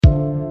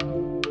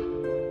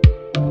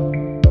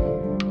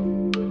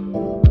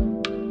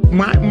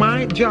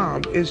My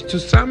job is to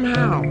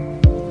somehow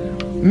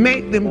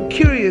make them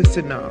curious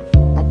enough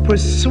or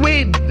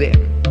persuade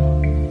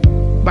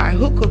them by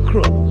hook or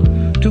crook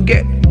to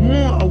get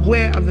more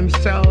aware of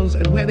themselves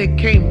and where they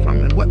came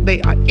from and what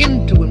they are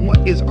into and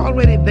what is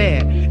already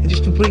there, and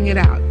just to bring it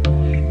out.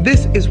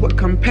 This is what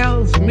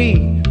compels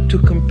me to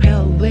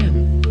compel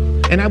them,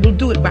 and I will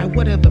do it by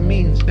whatever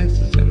means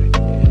necessary.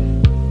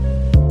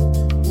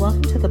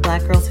 Welcome to the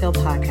Black Girls Heal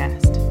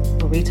podcast,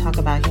 where we talk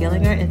about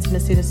healing our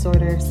intimacy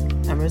disorders,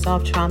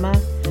 unresolved trauma,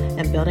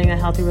 and building a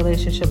healthy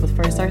relationship with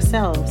first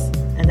ourselves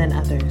and then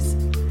others.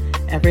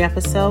 Every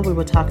episode, we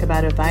will talk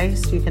about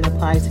advice you can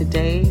apply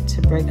today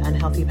to break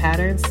unhealthy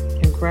patterns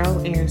and grow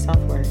in your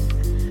self-worth.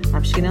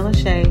 I'm Sheena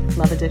Lachey,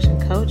 love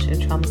addiction coach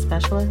and trauma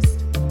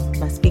specialist.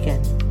 Let's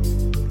begin.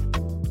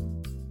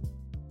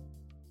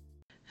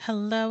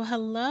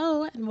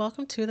 Hello, and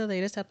welcome to the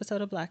latest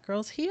episode of Black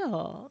Girls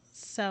Heal.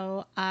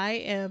 So I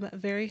am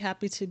very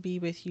happy to be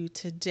with you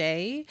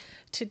today.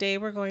 Today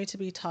we're going to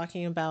be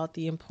talking about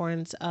the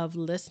importance of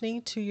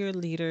listening to your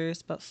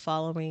leaders, but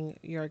following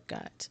your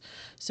gut.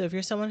 So if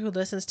you're someone who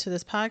listens to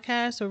this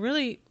podcast, or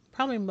really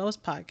probably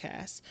most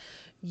podcasts,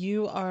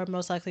 you are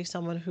most likely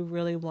someone who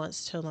really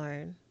wants to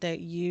learn,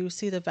 that you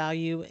see the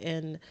value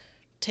in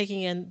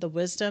taking in the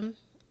wisdom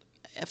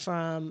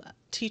from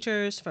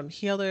teachers, from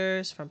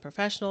healers, from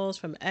professionals,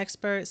 from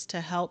experts to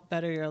help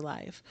better your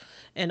life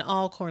in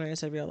all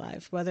corners of your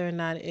life, whether or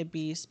not it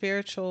be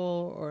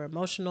spiritual or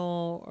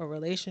emotional or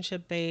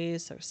relationship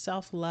based or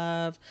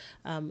self-love,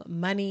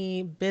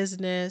 money,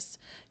 business,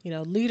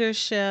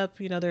 leadership.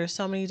 There are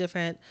so many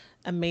different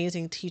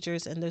amazing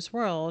teachers in this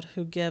world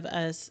who give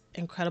us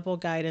incredible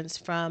guidance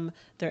from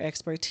their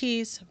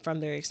expertise, from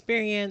their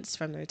experience,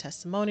 from their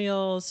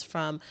testimonials,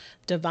 from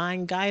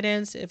divine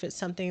guidance. If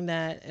it's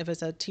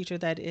a teacher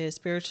that is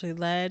spiritually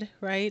led,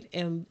 right?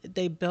 And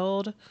they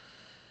build,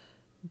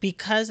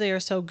 because they are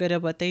so good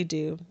at what they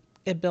do,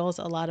 it builds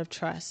a lot of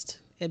trust.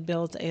 It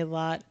builds a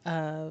lot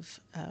of,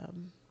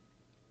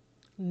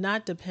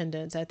 not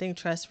dependence. I think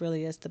trust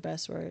really is the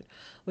best word.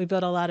 We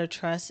build a lot of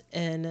trust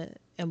in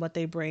what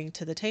they bring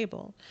to the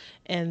table,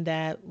 and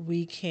that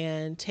we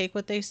can take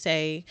what they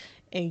say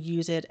and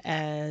use it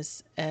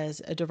as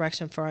a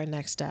direction for our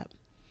next step.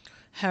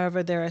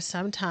 However, there are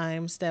some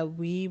times that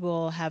we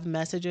will have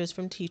messages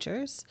from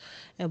teachers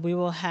and we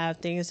will have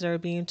things that are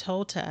being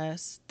told to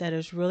us that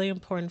is really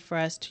important for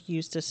us to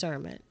use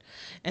discernment.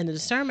 And the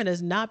discernment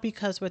is not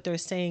because what they're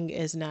saying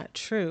is not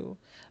true,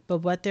 but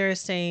what they're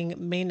saying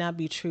may not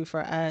be true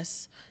for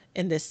us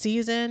in this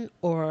season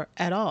or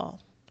at all.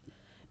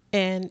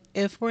 And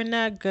if we're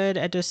not good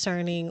at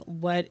discerning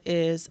what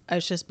is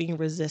us just being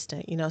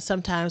resistant,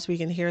 sometimes we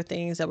can hear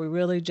things that we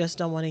really just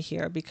don't want to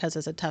hear because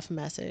it's a tough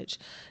message.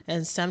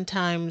 And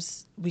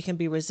sometimes we can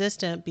be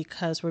resistant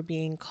because we're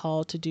being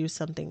called to do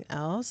something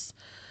else.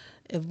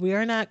 If we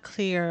are not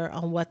clear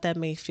on what that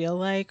may feel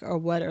like, or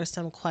what are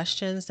some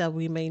questions that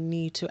we may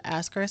need to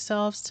ask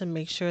ourselves to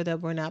make sure that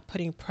we're not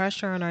putting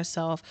pressure on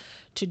ourselves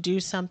to do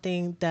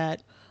something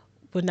that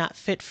would not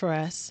fit for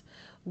us,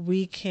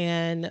 we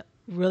can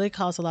really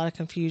cause a lot of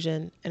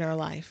confusion in our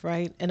life,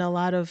 right? And a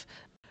lot of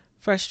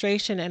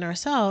frustration in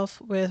ourselves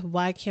with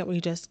why can't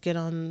we just get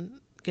on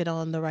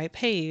the right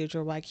page,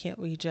 or why can't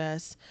we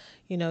just,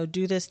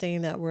 do this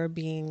thing that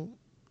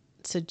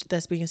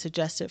that's being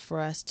suggested for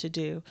us to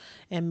do.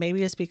 And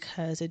maybe it's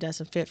because it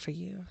doesn't fit for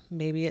you.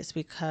 Maybe it's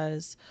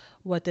because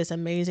what this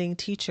amazing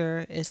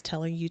teacher is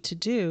telling you to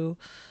do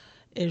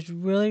is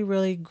really,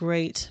 really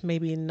great,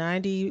 maybe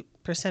 90%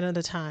 of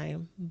the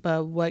time,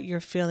 but what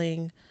you're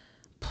feeling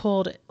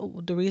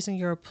the reason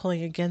you're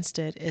pulling against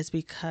it is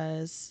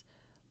because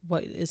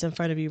what is in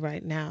front of you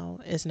right now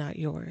is not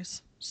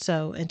yours.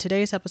 So in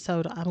today's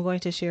episode, I'm going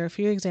to share a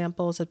few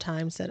examples of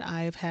times that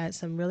I've had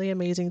some really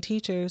amazing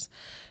teachers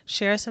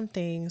share some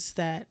things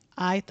that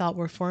I thought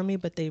were for me,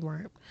 but they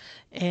weren't.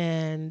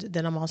 And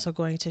then I'm also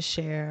going to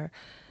share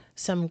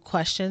some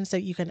questions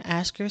that you can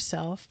ask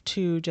yourself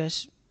to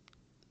just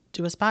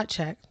do a spot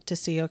check to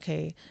see,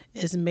 okay,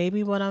 is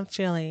maybe what I'm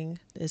feeling,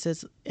 is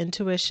this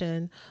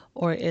intuition,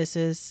 or is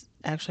this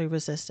actually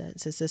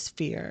resistance? Is this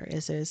fear?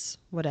 Is this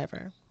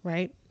whatever,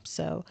 right?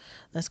 So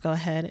let's go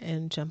ahead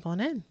and jump on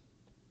in.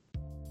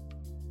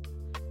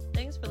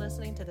 Thanks for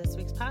listening to this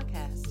week's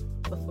podcast.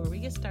 Before we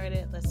get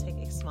started, let's take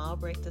a small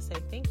break to say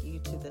thank you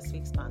to this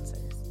week's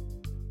sponsors.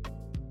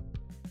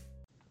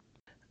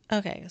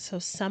 Okay, so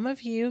some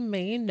of you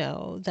may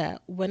know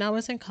that when I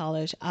was in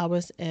college, I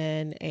was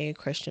in a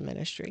Christian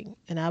ministry,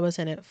 and I was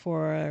in it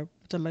for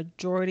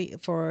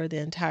the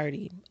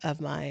entirety of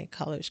my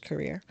college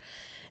career.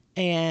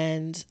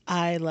 And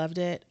I loved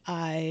it.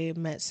 I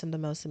met some of the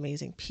most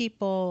amazing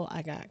people.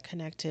 I got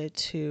connected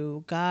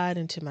to God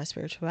and to my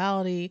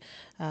spirituality.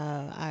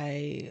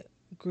 I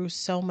grew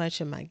so much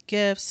in my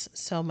gifts,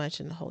 so much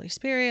in the Holy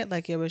Spirit.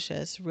 Like, it was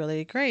just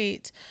really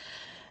great.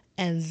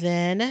 And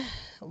then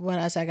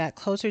as I got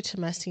closer to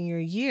my senior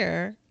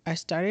year, I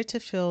started to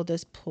feel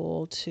this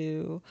pull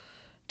to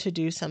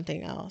do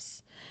something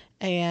else.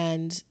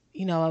 And,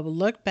 I would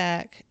look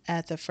back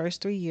at the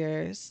first 3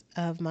 years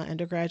of my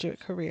undergraduate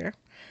career,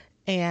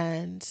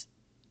 And,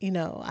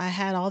 I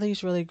had all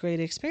these really great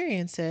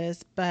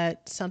experiences,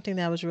 but something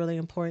that was really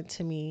important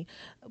to me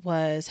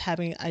was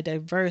having a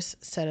diverse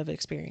set of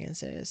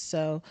experiences.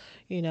 So,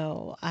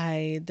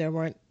 there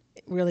weren't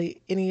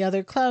really any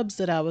other clubs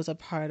that I was a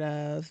part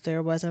of.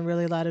 There wasn't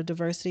really a lot of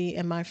diversity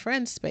in my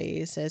friend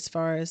space as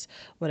far as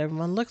what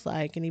everyone looked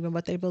like and even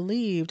what they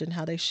believed and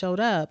how they showed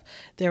up.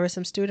 There were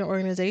some student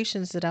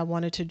organizations that I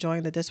wanted to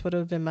join that this would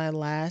have been my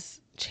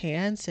last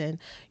chance, and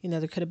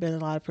there could have been a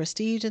lot of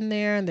prestige in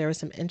there, and there was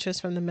some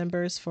interest from the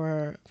members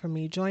for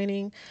me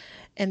joining.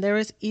 And there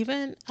was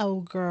even a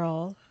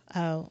girl,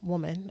 a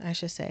woman I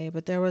should say,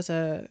 but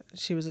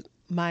she was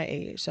my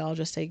age, so I'll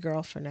just say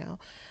girl for now.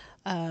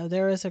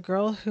 There was a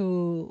girl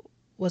who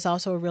was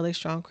also a really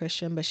strong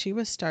Christian, but she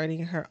was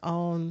starting her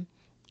own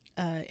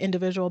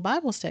individual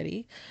Bible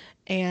study.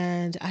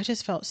 And I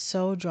just felt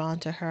so drawn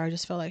to her. I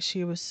just felt like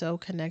she was so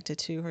connected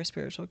to her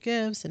spiritual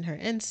gifts and her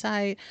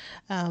insight.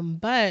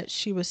 But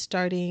she was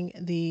starting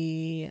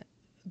the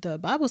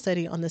Bible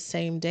study on the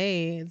same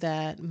day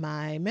that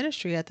my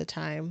ministry at the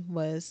time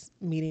was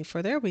meeting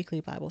for their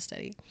weekly Bible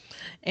study.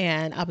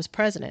 And I was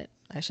president.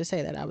 I should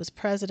say that I was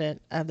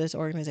president of this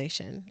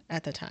organization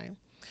at the time.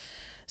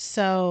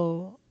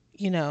 So,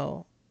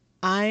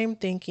 I'm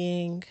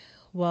thinking,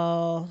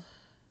 well,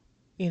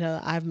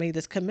 I've made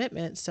this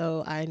commitment,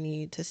 so I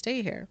need to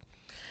stay here.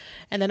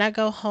 And then I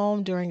go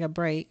home during a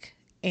break,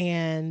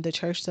 and the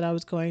church that I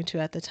was going to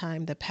at the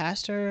time, the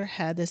pastor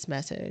had this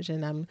message,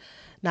 and I'm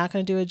not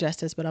going to do it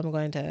justice, but I'm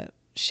going to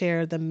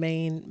share the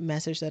main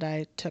message that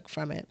I took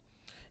from it.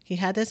 He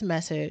had this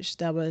message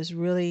that was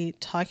really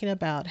talking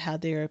about how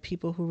there are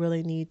people who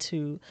really need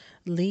to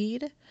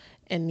lead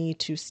and need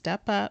to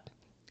step up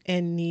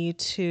and need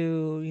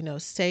to,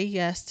 say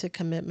yes to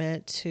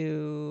commitment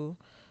to,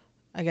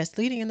 I guess,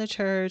 leading in the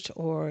church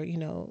or,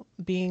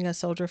 being a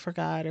soldier for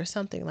God or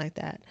something like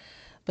that.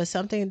 But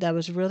something that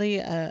was really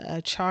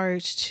a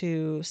charge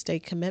to stay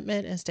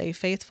commitment and stay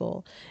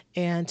faithful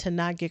and to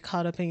not get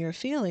caught up in your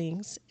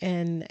feelings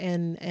and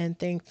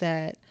think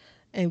that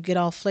and get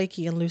all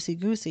flaky and loosey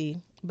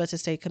goosey, but to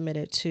stay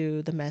committed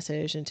to the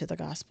message and to the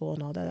gospel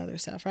and all that other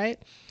stuff, right?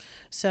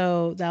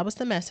 So that was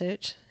the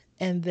message.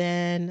 And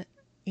then,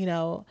 you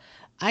know,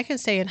 I can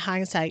say in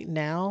hindsight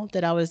now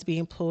that I was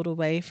being pulled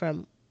away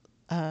from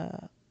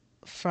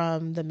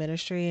the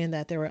ministry and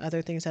that there were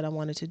other things that I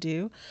wanted to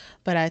do.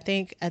 But I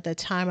think at the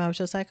time I was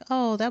just like,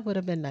 oh, that would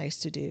have been nice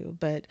to do.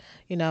 But,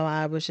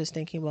 I was just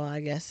thinking, well,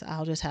 I guess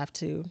I'll just have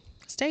to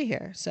stay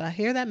here. So I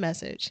hear that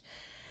message.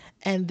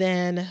 And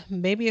then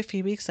maybe a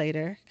few weeks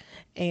later,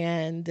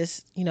 and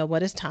this,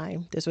 what is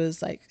time? This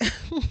was like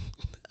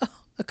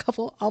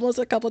almost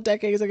a couple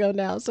decades ago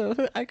now. So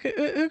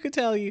who could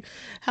tell you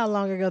how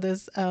long ago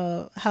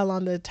how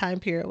long the time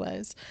period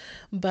was?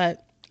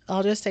 But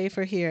I'll just say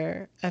for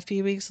here, a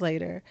few weeks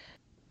later,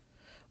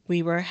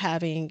 we were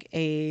having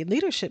a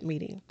leadership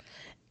meeting,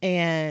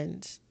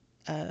 and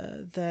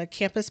the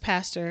campus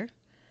pastor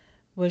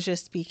was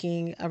just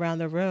speaking around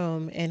the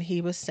room, and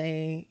he was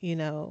saying,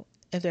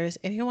 if there's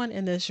anyone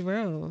in this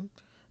room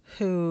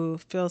who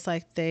feels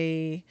like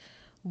they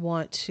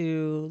want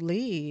to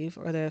leave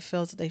or they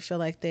feel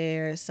like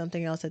there's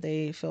something else that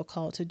they feel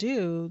called to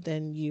do,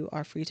 then you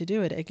are free to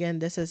do it. Again,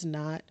 this is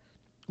not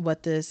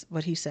what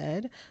he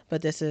said,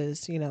 but this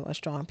is, a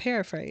strong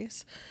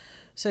paraphrase.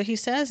 So he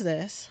says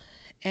this,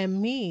 and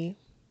me,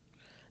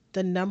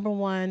 the number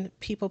one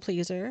people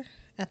pleaser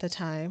at the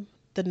time,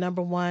 the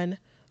number one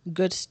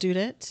good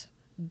student,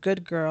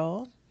 good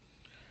girl,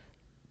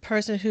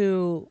 person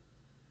who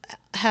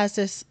has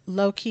this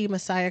low-key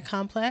Messiah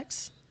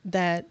complex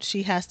that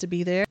she has to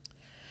be there.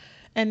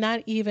 And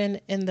not even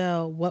in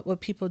the what would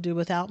people do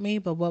without me,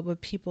 but what would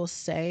people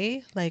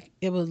say? Like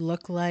it would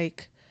look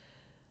like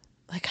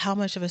how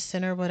much of a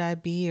sinner would I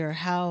be, or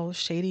how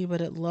shady would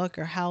it look,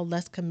 or how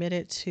less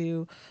committed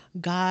to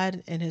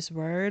God and his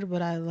word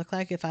would I look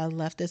like if I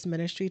left this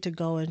ministry to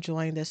go and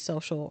join this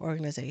social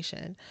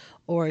organization,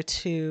 or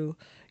to,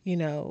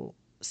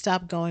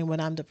 stop going when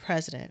I'm the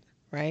president,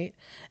 right?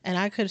 And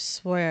I could have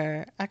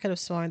sworn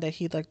that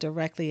he looked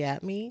directly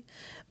at me,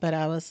 but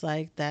I was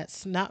like,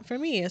 that's not for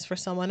me, it's for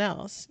someone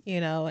else,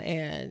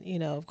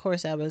 and, of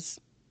course I was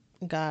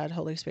God,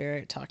 Holy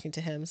Spirit talking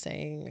to him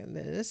saying,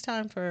 it's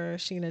time for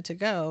Sheena to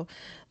go.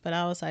 But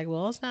I was like,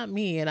 well, it's not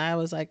me. And I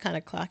was like kind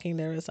of clocking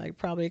there was like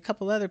probably a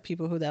couple other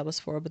people who that was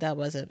for, but that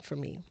wasn't for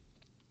me.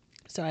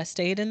 So I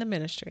stayed in the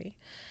ministry.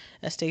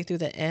 I stayed through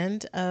the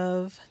end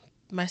of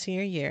my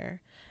senior year,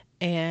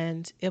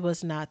 and it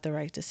was not the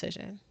right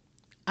decision.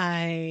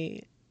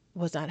 I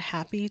was not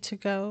happy to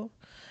go.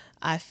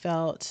 I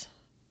felt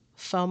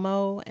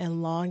FOMO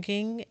and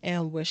longing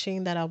and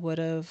wishing that I would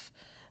have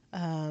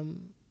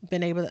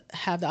been able to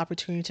have the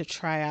opportunity to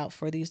try out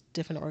for these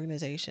different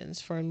organizations,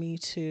 for me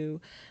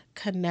to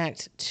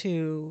connect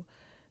to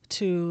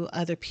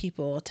other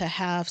people, to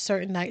have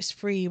certain nights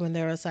free when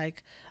there was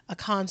like a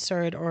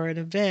concert or an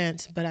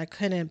event, but I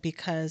couldn't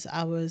because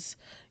I was,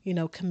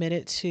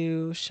 committed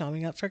to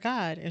showing up for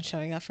God and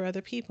showing up for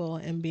other people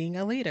and being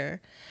a leader.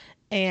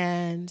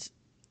 And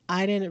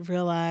I didn't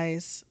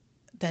realize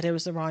that it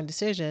was the wrong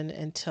decision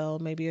until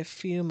maybe a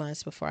few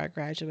months before I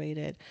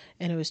graduated,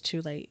 and it was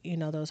too late.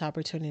 Those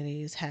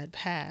opportunities had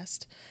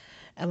passed.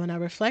 And when I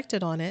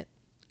reflected on it,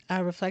 I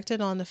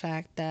reflected on the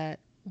fact that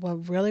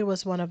what really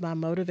was one of my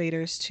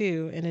motivators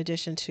too, in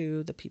addition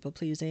to the people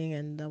pleasing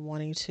and the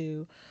wanting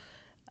to,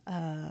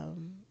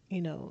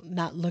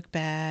 not look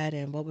bad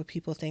and what would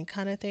people think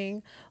kind of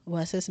thing,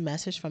 was this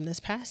message from this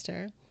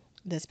pastor.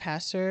 This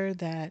pastor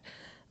that,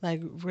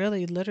 like,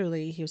 really,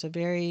 literally, he was a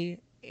very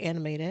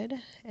animated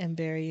and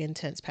very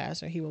intense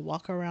pastor. He would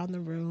walk around the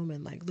room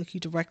and like look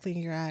you directly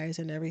in your eyes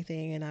and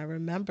everything. And I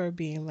remember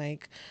being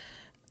like,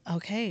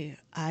 okay,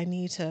 I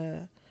need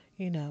to,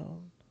 you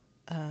know,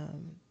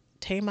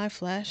 tame my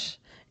flesh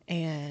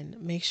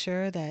and make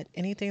sure that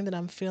anything that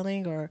I'm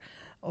feeling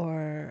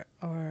or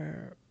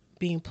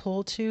being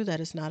pulled to that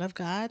is not of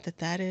God,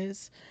 that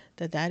is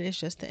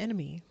just the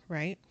enemy,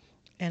 right?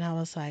 And I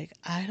was like,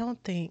 I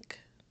don't think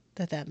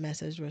that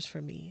message was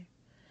for me.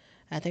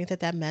 I think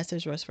that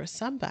message was for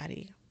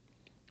somebody,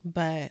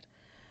 but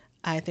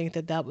I think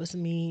that was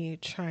me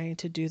trying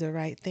to do the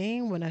right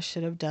thing when I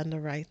should have done the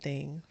right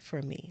thing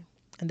for me.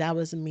 And that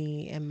was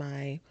me in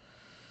my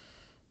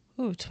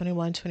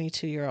 21,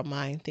 22-year-old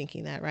mind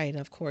thinking that, right? And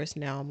of course,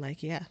 now I'm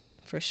like, yeah,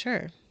 for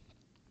sure.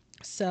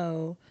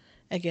 So,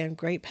 again,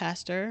 great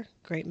pastor,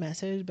 great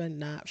message, but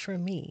not for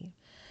me.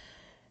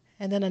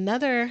 And then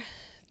another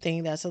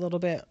thing that's a little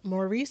bit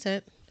more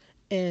recent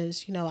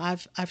is,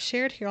 I've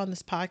shared here on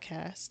this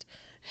podcast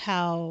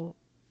how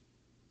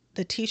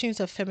the teachings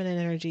of feminine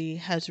energy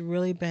has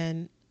really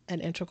been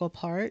an integral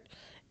part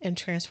in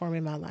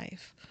transforming my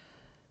life.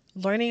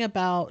 Learning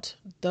about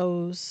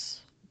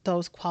those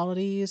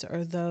qualities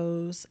or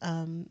those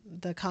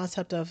the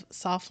concept of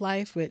soft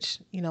life, which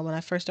when I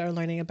first started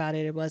learning about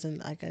it, it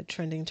wasn't like a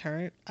trending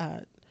term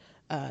at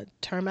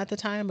the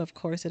time. Of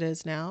course, it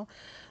is now,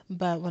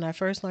 but when I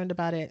first learned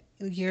about it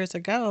years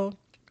ago,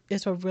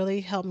 it's what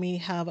really helped me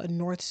have a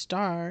North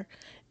Star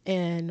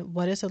in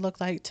what does it look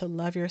like to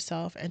love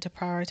yourself and to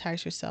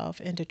prioritize yourself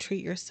and to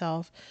treat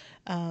yourself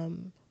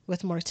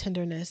with more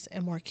tenderness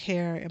and more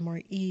care and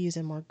more ease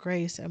and more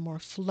grace and more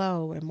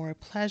flow and more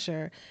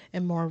pleasure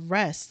and more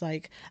rest.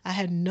 Like, I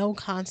had no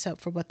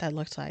concept for what that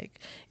looked like.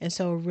 And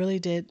so it really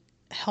did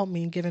help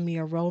me, giving me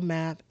a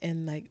roadmap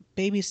and like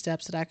baby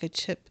steps that I could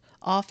chip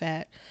off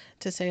at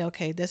to say,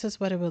 okay, this is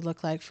what it would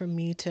look like for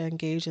me to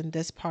engage in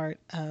this part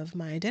of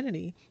my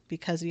identity,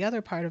 because the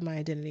other part of my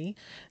identity,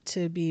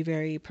 to be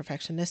very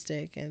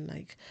perfectionistic and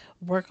like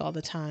work all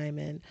the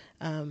time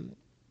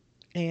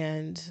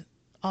and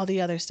all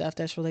the other stuff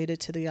that's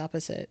related to the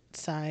opposite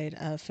side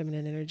of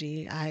feminine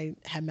energy, I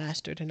had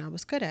mastered and I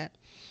was good at.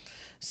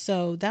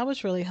 So that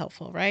was really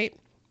helpful, right?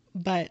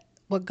 But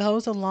what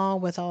goes along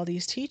with all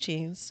these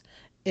teachings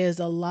is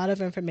a lot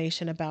of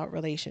information about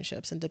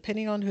relationships. And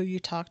depending on who you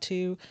talk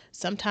to,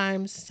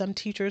 sometimes some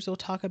teachers will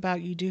talk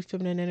about you do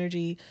feminine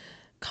energy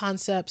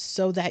concepts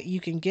so that you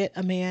can get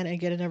a man and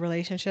get in a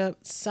relationship.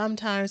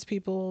 Sometimes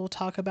people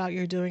talk about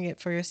you're doing it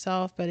for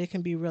yourself, but it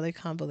can be really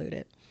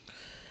convoluted.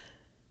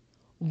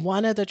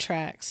 One of the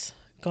tracks,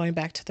 going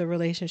back to the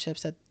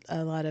relationships that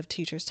a lot of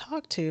teachers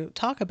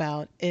talk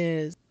about,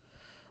 is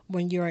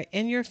when you're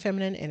in your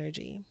feminine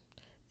energy.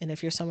 And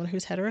if you're someone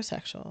who's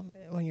heterosexual,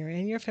 when you're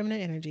in your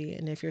feminine energy,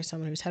 and if you're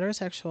someone who's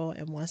heterosexual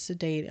and wants to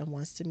date and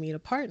wants to meet a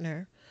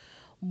partner,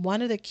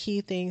 one of the key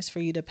things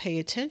for you to pay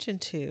attention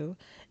to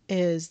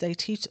is they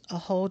teach a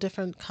whole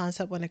different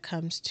concept when it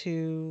comes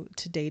to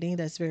dating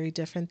that's very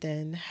different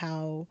than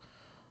how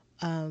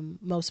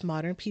most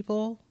modern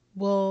people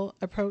will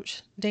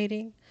approach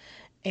dating.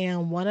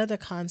 And one of the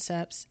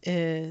concepts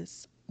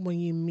is when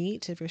you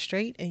meet, if you're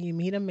straight and you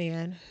meet a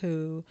man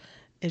who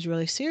is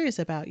really serious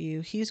about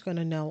you, he's going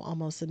to know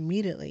almost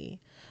immediately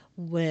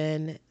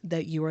when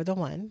that you are the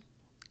one.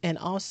 And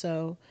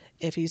also,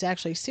 if he's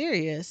actually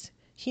serious,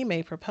 he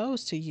may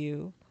propose to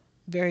you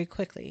very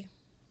quickly,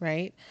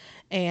 right?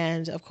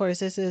 And of course,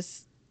 this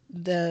is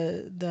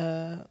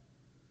the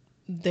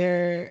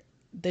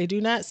they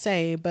do not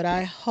say, but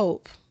I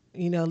hope,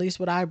 at least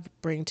what I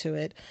bring to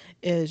it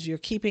is you're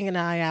keeping an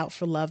eye out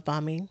for love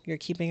bombing. You're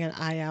keeping an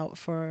eye out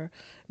for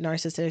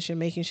narcissists. You're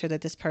making sure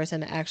that this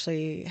person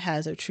actually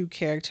has a true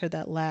character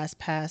that lasts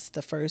past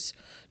the first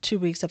 2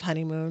 weeks of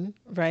honeymoon,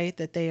 right?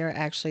 That they are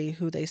actually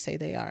who they say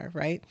they are,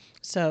 right?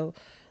 So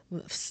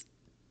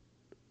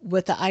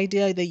with the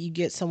idea that you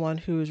get someone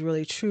who's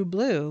really true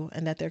blue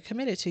and that they're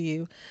committed to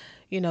you,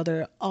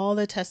 there are all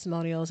the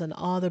testimonials and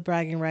all the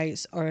bragging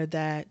rights are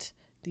that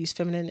these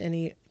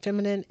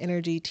feminine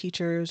energy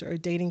teachers or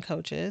dating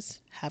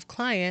coaches have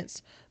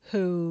clients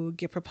who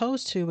get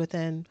proposed to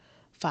within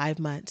 5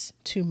 months,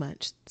 2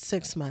 months,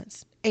 6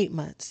 months, 8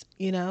 months,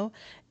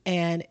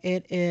 and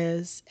it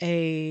is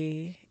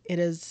I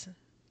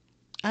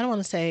don't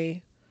want to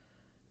say,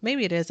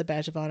 maybe it is a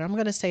badge of honor. I'm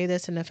going to say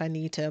this, and if I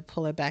need to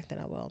pull it back, then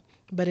I will.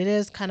 But it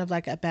is kind of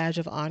like a badge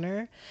of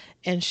honor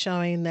and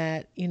showing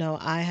that,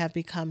 I have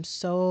become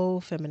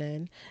so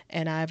feminine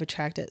and I've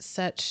attracted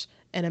such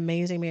an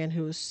amazing man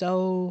who is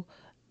so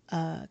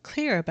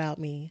clear about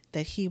me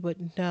that he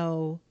would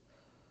know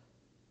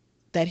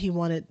that he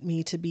wanted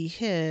me to be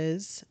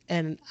his.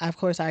 And of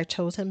course, I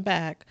chose him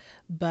back.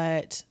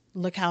 But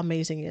look how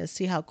amazing it is.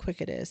 See how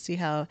quick it is. See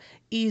how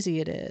easy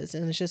it is.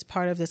 And it's just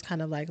part of this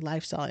kind of like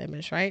lifestyle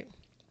image, right?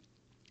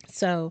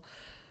 So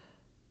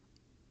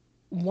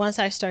once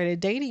I started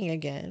dating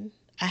again,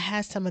 I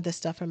had some of this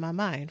stuff in my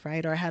mind,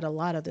 right? Or I had a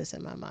lot of this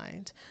in my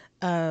mind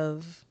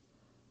of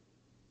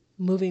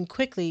moving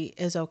quickly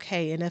is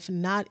okay. And if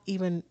not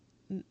even,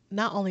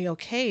 not only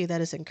okay,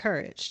 that is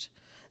encouraged.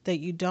 That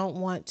you don't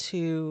want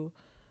to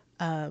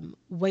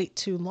wait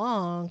too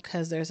long,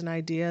 because there's an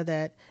idea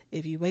that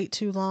if you wait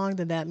too long,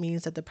 then that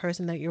means that the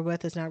person that you're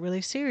with is not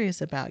really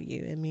serious about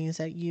you. It means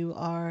that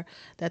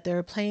that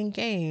they're playing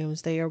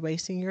games, they are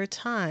wasting your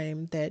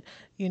time, that,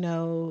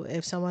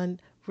 if someone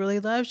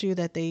really loves you,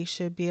 that they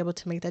should be able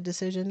to make that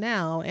decision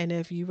now. And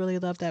if you really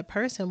love that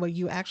person, what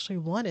you actually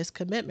want is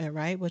commitment,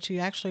 right? What you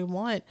actually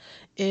want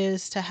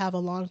is to have a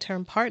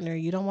long-term partner.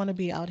 You don't want to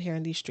be out here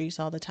in these streets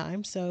all the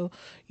time. So,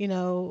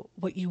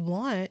 what you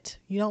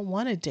don't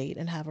want to date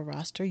and have a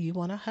roster. You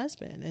want a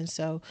husband. And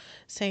so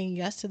saying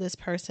yes to this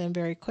person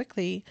very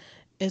quickly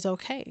is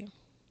okay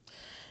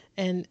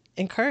and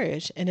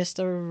encourage, and it's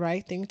the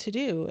right thing to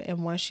do.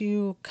 And once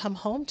you come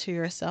home to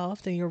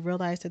yourself, then you'll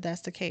realize that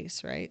that's the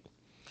case, right?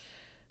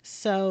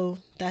 So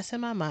that's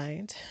in my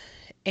mind.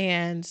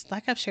 And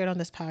like I've shared on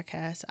this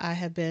podcast, I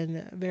have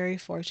been very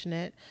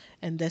fortunate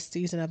in this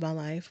season of my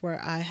life where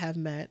I have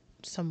met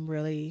some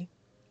really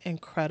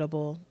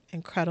incredible,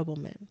 incredible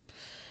men.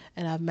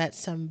 And I've met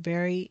some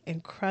very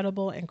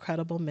incredible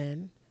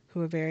men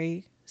who are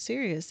very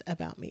serious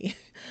about me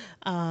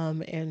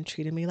and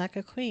treated me like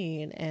a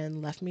queen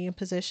and left me in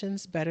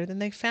positions better than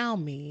they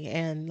found me.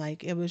 And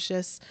like,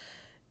 it's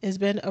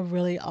been a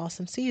really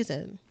awesome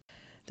season.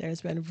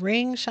 There's been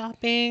ring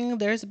shopping.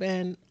 There's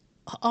been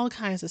all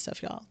kinds of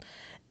stuff, y'all.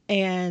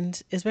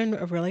 And it's been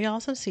a really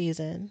awesome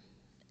season.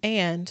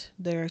 And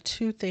there are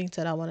two things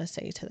that I want to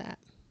say to that.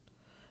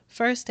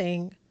 First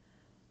thing,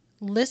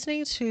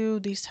 listening to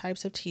these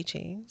types of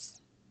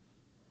teachings,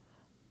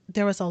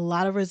 there was a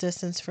lot of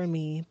resistance for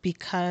me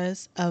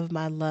because of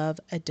my love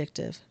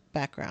addiction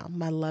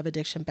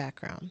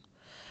background,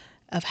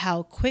 of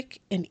how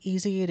quick and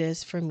easy it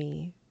is for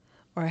me,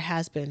 or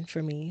has been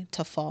for me,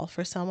 to fall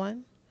for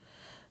someone.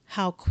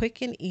 How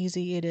quick and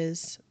easy it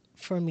is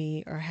for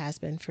me, or has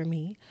been for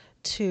me,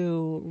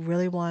 to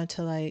really want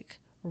to like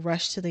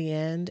rush to the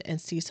end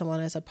and see someone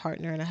as a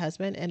partner and a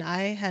husband. And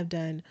I have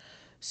done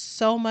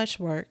so much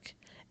work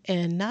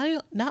in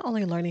not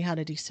only learning how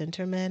to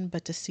decenter men,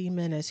 but to see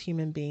men as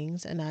human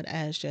beings and not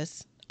as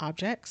just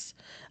objects.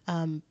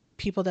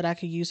 People that I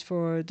could use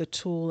for the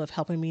tool of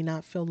helping me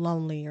not feel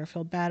lonely or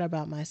feel bad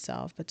about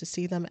myself, but to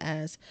see them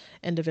as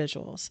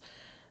individuals,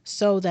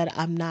 so that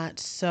I'm not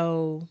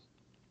so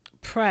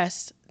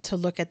pressed to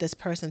look at this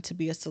person to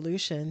be a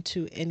solution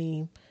to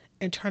any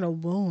internal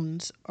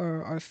wounds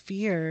or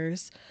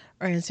fears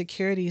or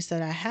insecurities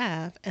that I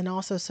have. And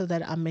also so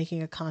that I'm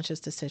making a conscious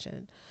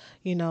decision.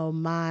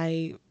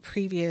 My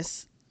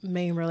previous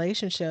main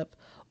relationship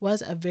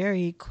was a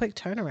very quick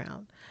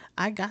turnaround.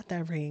 I got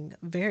that ring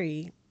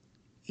very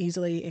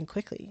easily and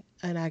quickly.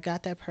 And I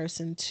got that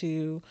person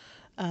to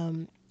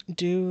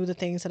do the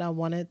things that I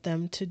wanted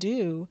them to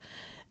do.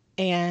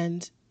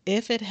 And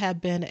if it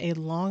had been a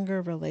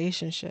longer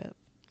relationship,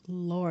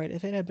 Lord,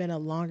 if it had been a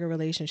longer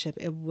relationship,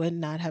 it would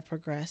not have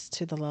progressed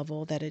to the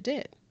level that it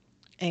did.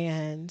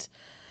 And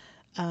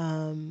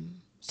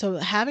so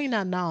having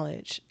that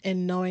knowledge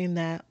and knowing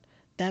that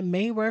that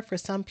may work for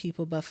some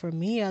people, but for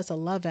me as a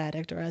love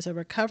addict or as a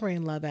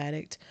recovering love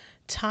addict,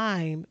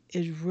 time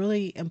is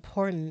really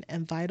important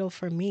and vital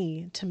for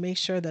me to make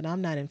sure that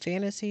I'm not in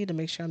fantasy, to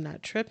make sure I'm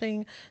not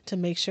tripping, to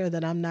make sure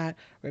that I'm not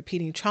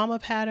repeating trauma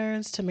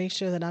patterns, to make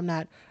sure that I'm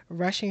not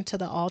rushing to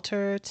the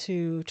altar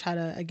to try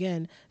to,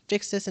 again,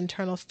 fix this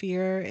internal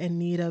fear and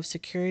need of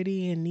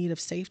security and need of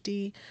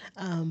safety,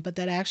 but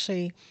that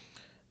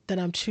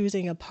I'm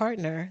choosing a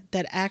partner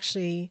that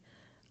actually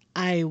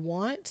I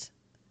want.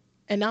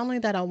 And not only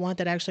that I want,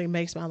 that actually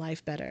makes my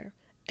life better,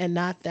 and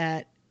not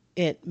that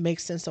it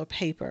makes sense on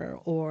paper,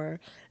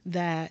 or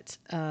that,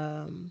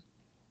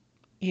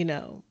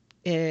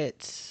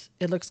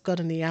 it looks good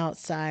on the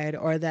outside,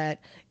 or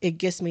that it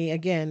gets me,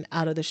 again,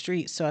 out of the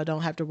streets so I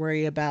don't have to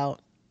worry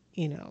about,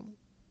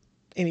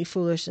 any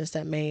foolishness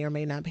that may or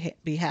may not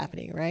be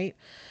happening, right?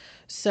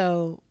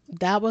 So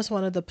that was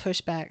one of the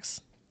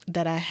pushbacks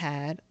that I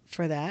had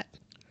for that,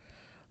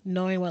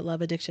 knowing what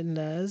love addiction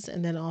does,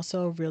 and then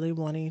also really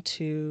wanting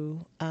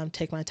to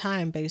take my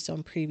time based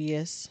on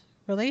previous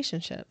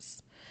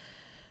relationships.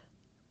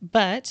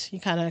 But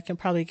you kind of can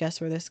probably guess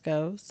where this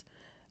goes.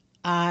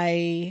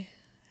 I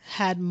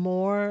had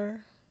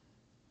more,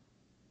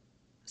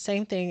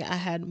 same thing, I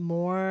had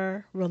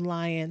more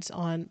reliance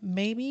on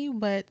maybe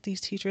what these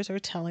teachers are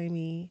telling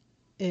me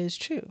is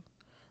true.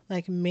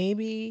 Like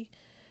maybe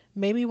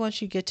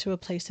once you get to a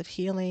place of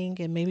healing,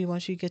 and maybe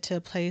once you get to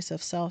a place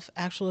of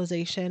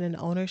self-actualization and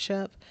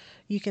ownership,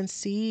 you can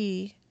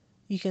see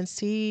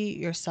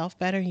yourself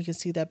better, and you can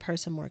see that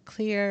person more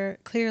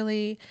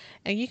clearly,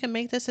 and you can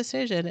make this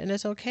decision, and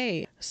it's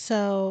okay.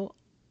 So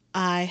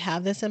I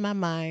have this in my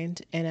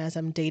mind, and as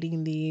I'm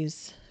dating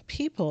these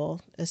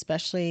people,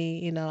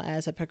 especially,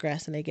 as I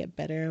progress and they get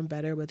better and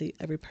better with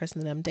every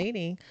person that I'm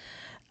dating,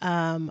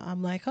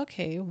 I'm like,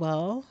 okay,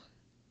 well,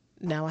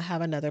 now I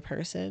have another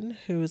person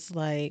who's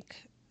like,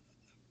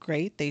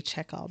 great. They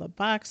check all the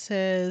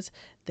boxes.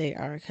 They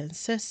are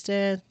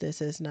consistent. This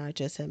is not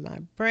just in my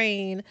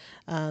brain.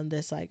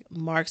 This like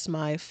marks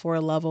my 4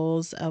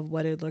 levels of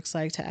what it looks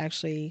like to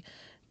actually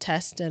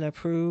test and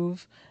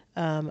approve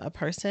a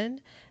person,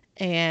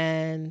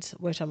 and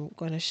which I'm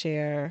going to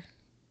share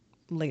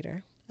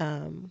later.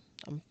 I'm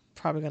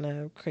probably going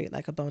to create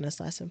like a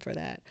bonus lesson for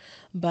that.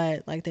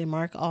 But like they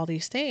mark all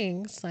these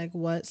things, like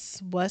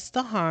what's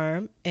the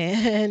harm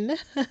in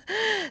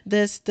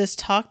this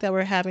talk that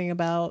we're having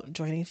about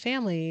joining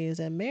families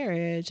and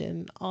marriage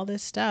and all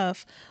this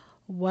stuff.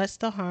 What's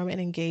the harm in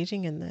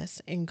engaging in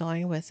this and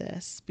going with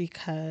this?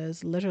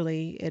 Because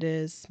literally it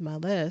is my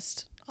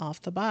list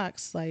off the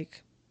box,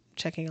 like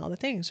checking all the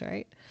things,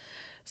 right?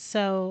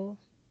 So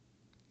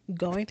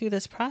going through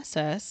this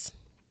process,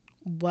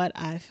 what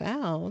I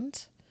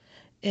found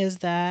is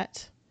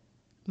that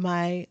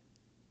my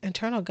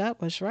internal gut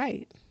was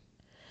right.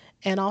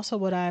 And also,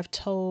 what I've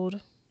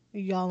told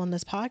y'all on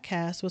this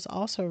podcast was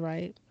also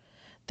right,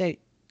 that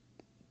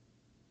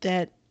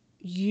that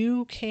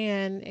you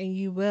can and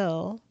you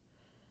will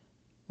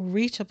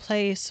reach a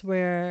place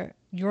where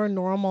your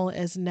normal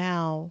is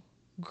now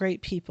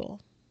great people.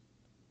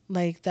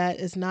 Like that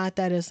is not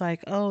that is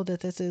like, oh, that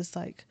this is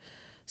like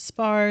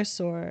sparse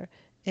or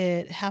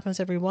it happens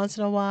every once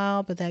in a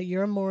while, but that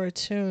you're more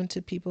attuned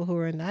to people who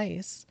are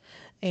nice.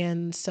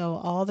 And so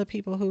all the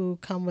people who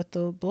come with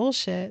the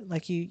bullshit,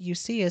 like you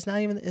see, it's not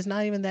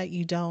even that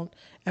you don't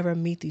ever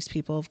meet these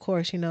people. Of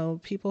course,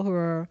 people who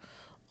are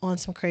on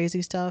some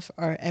crazy stuff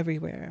are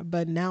everywhere.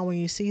 But now when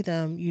you see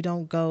them, you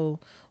don't go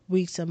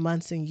weeks and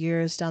months and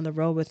years down the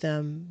road with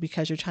them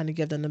because you're trying to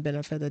give them the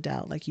benefit of the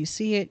doubt. Like you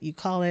see it, you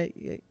call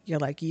it, you're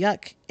like,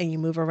 yuck, and you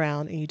move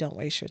around and you don't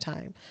waste your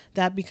time.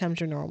 That becomes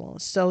your normal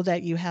so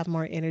that you have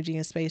more energy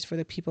and space for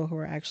the people who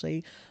are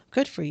actually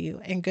good for you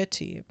and good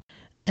to you.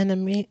 And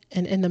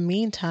in the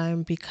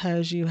meantime,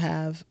 because you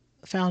have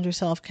found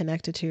yourself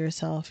connected to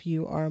yourself,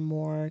 you are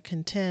more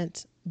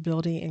content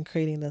building and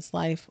creating this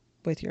life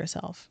with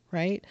yourself,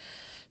 right?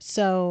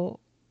 So,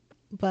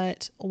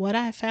 but what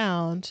I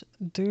found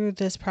through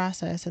this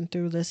process and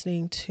through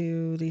listening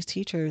to these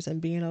teachers and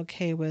being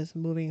okay with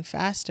moving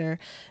faster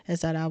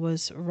is that I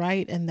was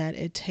right in that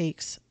it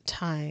takes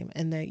time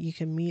and that you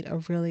can meet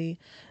a really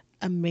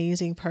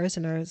amazing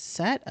person or a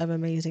set of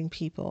amazing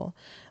people,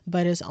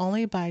 but it's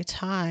only by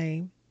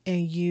time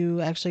and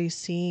you actually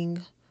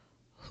seeing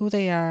who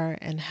they are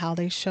and how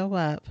they show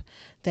up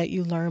that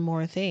you learn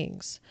more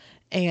things.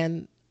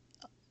 And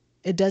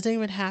it doesn't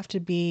even have to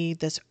be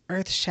this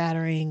earth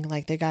shattering,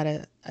 like they got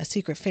a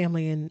secret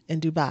family in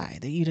Dubai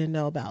that you didn't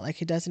know about.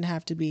 Like it doesn't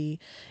have to be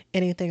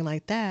anything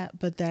like that,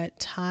 but that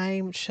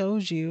time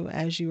shows you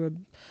as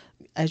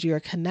you're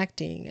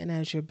connecting and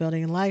as you're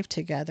building life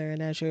together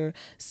and as you're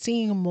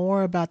seeing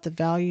more about the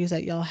values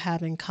that y'all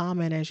have in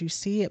common, as you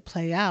see it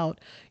play out,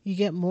 you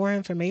get more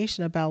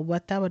information about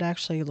what that would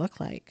actually look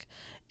like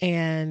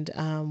and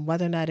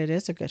whether or not it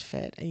is a good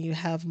fit. And you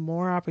have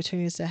more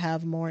opportunities to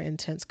have more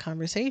intense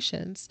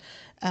conversations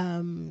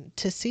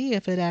to see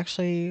if it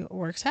actually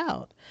works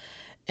out.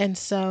 And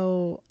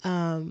so,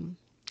 one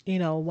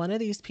of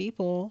these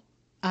people,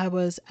 I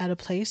was at a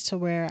place to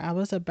where I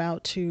was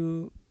about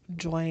to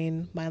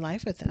join my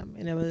life with them,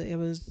 and it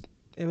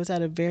was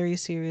at a very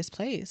serious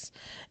place.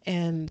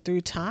 And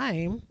through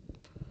time,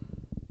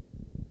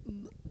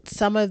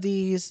 some of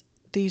these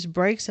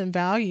breaks in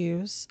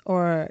values,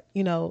 or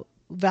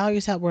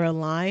values that were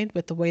aligned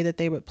with the way that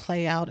they would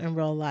play out in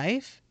real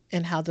life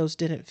and how those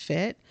didn't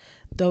fit,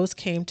 those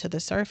came to the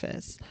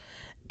surface.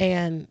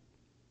 And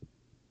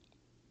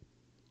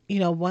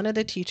one of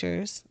the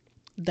teachers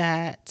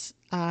that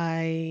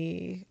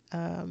I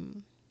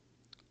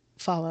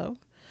follow,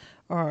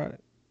 or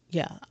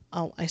yeah,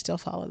 I still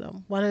follow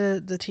them. One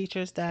of the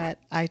teachers that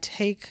I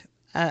take,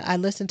 I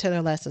listen to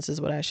their lessons, is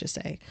what I should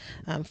say.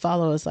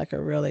 Follow is like a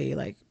really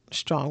like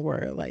strong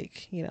word,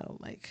 like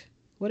like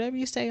whatever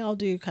you say, I'll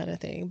do kind of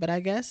thing. But I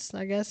guess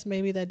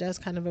maybe that does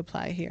kind of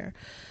apply here.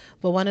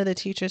 But one of the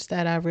teachers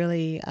that I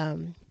really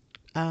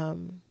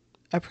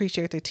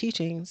appreciate their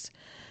teachings,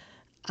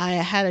 I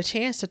had a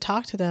chance to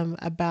talk to them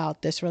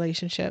about this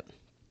relationship.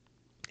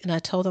 And I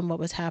told them what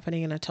was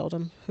happening, and I told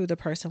them who the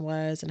person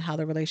was and how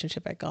the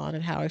relationship had gone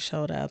and how I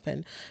showed up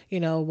and,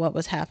 what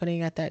was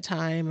happening at that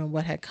time and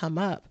what had come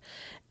up.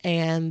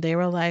 And they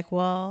were like,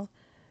 well,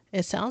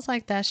 it sounds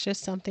like that's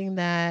just something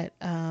that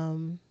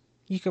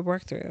you could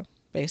work through,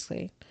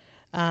 basically.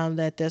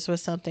 That this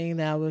was something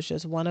that was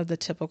just one of the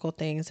typical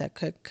things that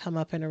could come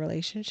up in a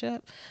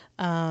relationship,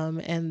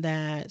 and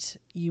that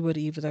you would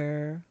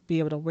either be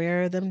able to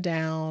wear them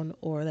down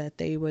or that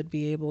they would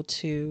be able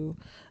to,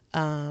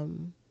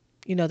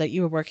 that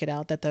you would work it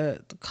out, that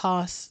the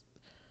costs,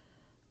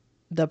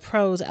 the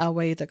pros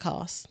outweigh the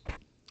costs.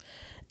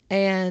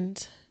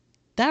 And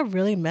that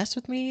really messed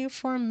with me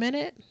for a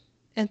minute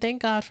And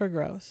thank God for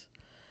growth,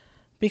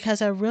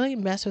 because I really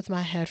messed with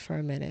my head for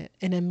a minute,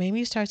 and it made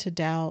me start to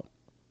doubt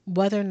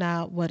whether or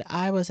not what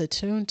I was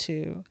attuned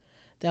to,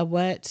 that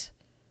what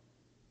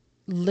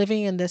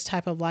living in this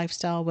type of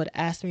lifestyle would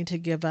ask me to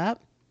give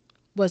up,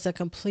 was a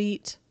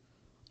complete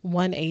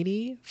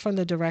 180 from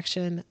the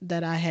direction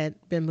that I had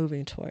been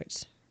moving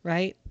towards,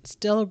 right?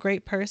 Still a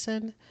great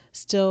person,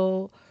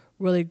 still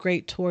really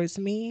great towards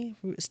me,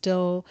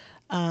 still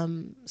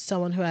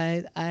someone who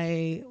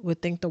I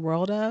would think the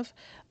world of,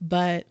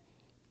 but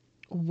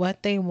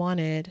what they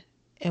wanted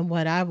and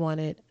what I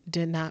wanted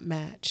did not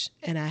match.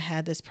 And I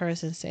had this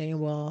person saying,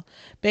 well,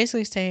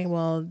 basically saying,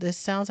 well, this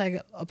sounds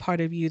like a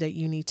part of you that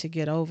you need to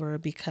get over,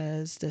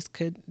 because this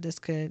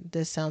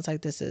sounds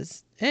like this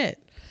is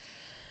it.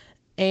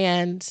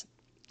 And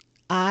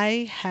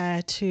I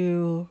had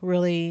to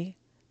really,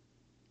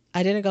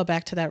 I didn't go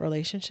back to that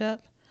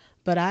relationship,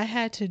 but I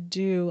had to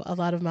do a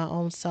lot of my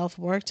own self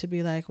work to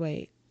be like,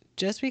 wait,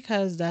 just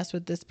because that's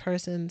what this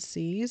person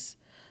sees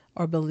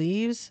or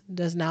believes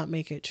does not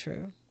make it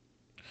true.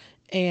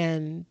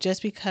 And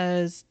just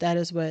because that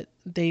is what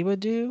they would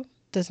do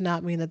does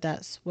not mean that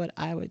that's what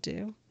I would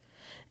do.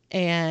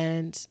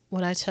 And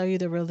when I tell you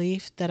the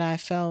relief that I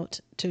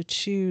felt to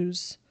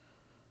choose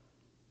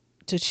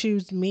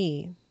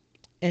me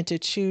and to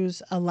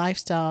choose a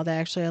lifestyle that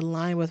actually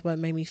aligned with what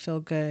made me feel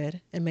good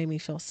and made me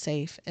feel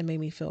safe and made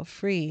me feel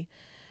free,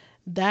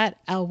 that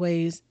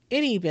outweighs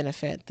any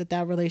benefit that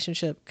that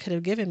relationship could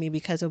have given me,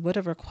 because it would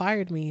have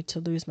required me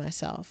to lose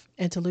myself.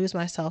 And to lose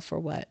myself for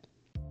what?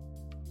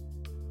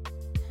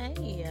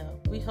 Hey,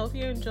 we hope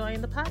you're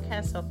enjoying the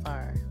podcast so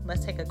far.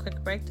 Let's take a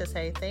quick break to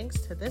say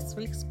thanks to this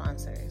week's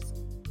sponsors.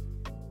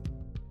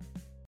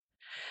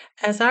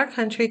 As our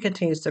country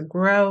continues to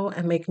grow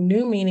and make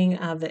new meaning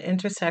out of the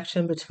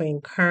intersection between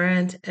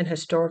current and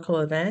historical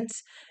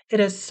events, it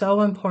is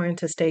so important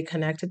to stay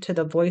connected to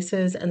the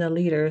voices and the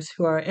leaders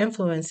who are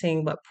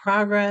influencing what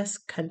progress,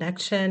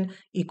 connection,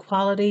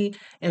 equality,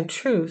 and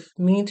truth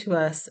mean to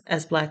us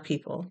as Black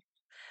people.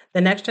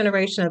 The next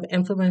generation of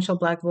influential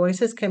Black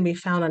voices can be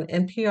found on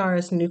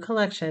NPR's new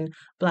collection,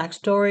 Black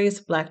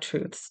Stories, Black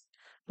Truths.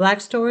 Black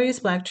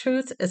Stories, Black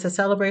Truths is a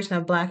celebration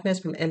of Blackness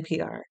from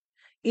NPR.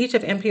 Each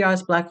of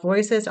NPR's Black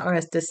voices are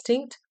as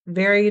distinct,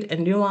 varied,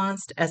 and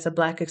nuanced as the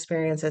Black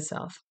experience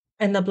itself.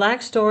 In the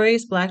Black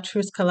Stories, Black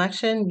Truths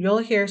collection, you'll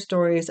hear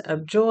stories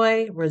of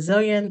joy,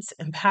 resilience,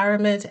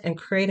 empowerment, and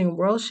creating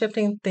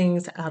world-shifting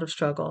things out of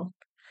struggle.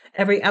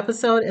 Every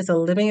episode is a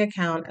living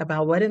account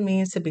about what it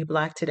means to be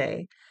Black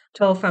today,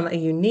 told from a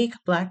unique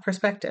Black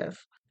perspective.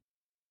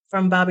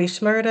 From Bobby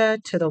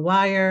Shmurda to The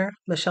Wire,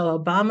 Michelle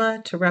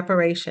Obama to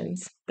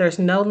reparations, there's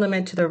no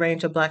limit to the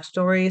range of Black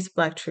stories,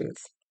 Black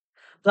truths.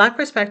 Black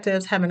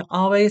perspectives haven't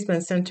always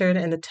been centered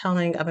in the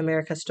telling of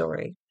America's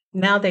story.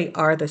 Now they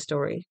are the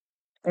story.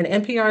 In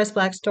NPR's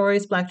Black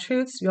Stories, Black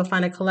Truths, you'll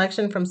find a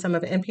collection from some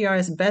of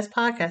NPR's best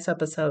podcast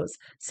episodes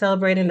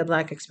celebrating the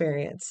Black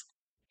experience.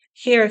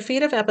 Hear a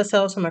feed of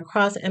episodes from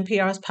across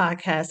NPR's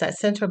podcasts that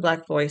center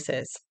Black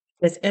voices.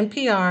 It's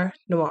NPR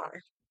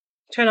Noir.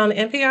 Turn on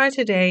NPR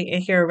today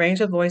and hear a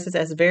range of voices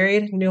as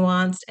varied,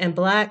 nuanced, and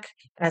Black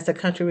as the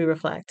country we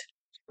reflect.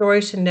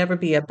 Stories should never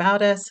be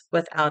about us,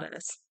 without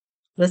us.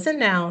 Listen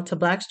now to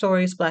Black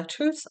Stories, Black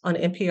Truths on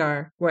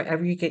NPR,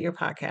 wherever you get your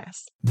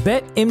podcasts.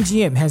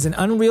 BetMGM has an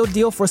unreal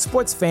deal for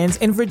sports fans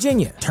in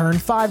Virginia. Turn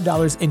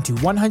 $5 into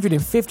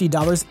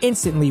 $150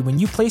 instantly when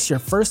you place your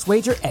first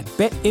wager at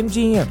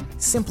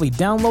BetMGM. Simply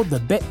download the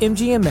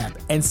BetMGM app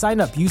and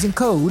sign up using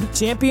code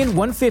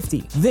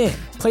Champion150. Then,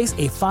 place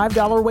a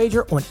 $5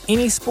 wager on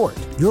any sport.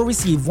 You'll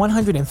receive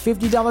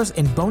 $150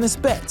 in bonus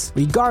bets,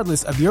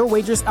 regardless of your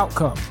wager's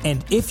outcome.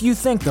 And if you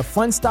think the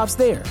fun stops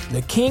there,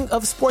 the King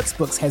of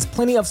Sportsbooks has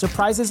plenty of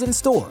surprises in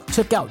store.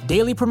 Check out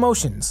daily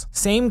promotions,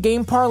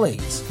 same-game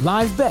parlays,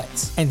 live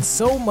bets, and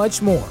so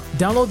much more.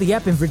 Download the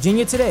app in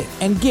Virginia today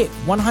and get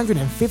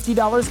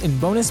 $150 in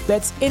bonus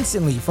bets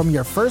instantly from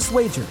your first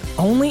wager.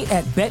 Only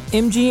at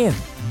BetMGM.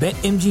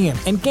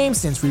 BetMGM and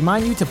GameSense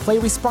remind you to play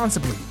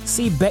responsibly.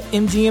 See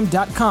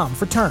BetMGM.com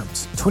for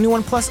terms.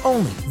 21 plus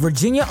only.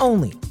 Virginia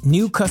only.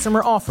 New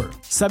customer offer.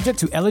 Subject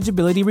to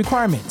eligibility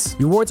requirements.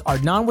 Rewards are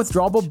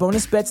non-withdrawable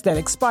bonus bets that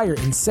expire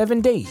in 7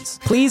 days.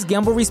 Please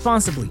gamble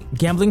responsibly.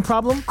 Gambling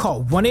problem?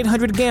 Call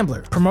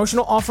 1-800-GAMBLER.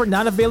 Promotional offer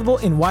not available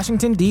in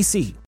Washington,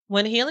 D.C.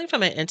 When healing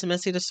from an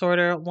intimacy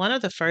disorder, one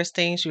of the first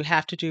things you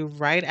have to do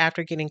right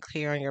after getting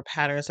clear on your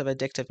patterns of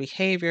addictive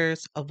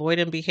behaviors,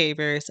 avoidant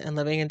behaviors, and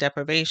living in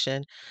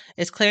deprivation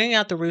is clearing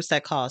out the roots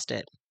that caused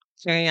it.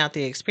 Clearing out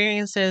the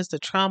experiences,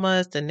 the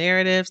traumas, the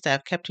narratives that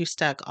have kept you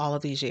stuck all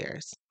of these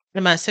years.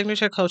 In my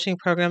signature coaching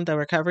program, The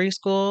Recovery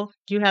School,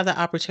 you have the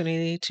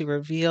opportunity to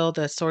reveal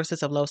the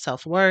sources of low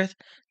self-worth,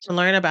 to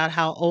learn about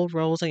how old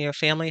roles in your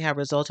family have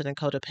resulted in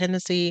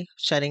codependency,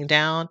 shutting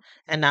down,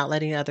 and not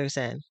letting others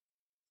in.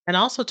 And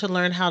also to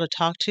learn how to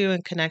talk to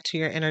and connect to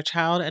your inner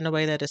child in a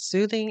way that is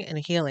soothing and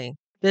healing.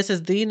 This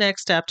is the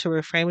next step to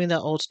reframing the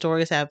old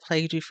stories that have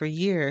plagued you for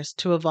years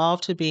to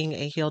evolve to being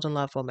a healed and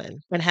loved woman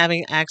and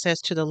having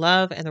access to the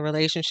love and the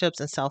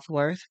relationships and self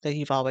worth that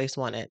you've always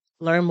wanted.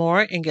 Learn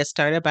more and get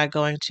started by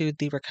going to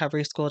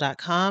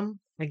therecoveryschool.com.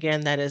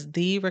 Again, that is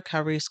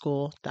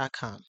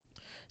therecoveryschool.com.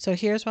 So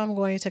here's where I'm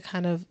going to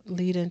kind of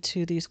lead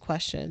into these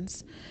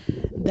questions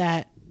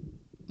that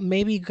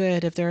may be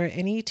good if there are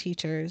any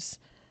teachers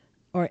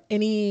or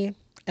any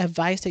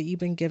advice that you've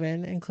been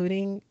given,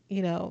 including,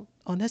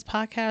 on this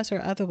podcast or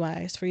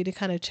otherwise, for you to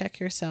kind of check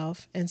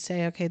yourself and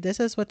say, okay, this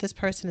is what this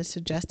person is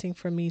suggesting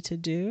for me to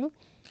do,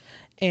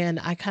 and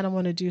I kind of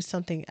want to do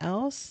something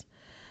else.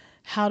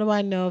 How do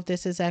I know if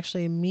this is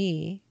actually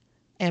me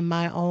and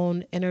my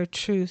own inner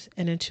truth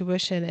and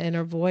intuition,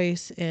 inner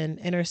voice and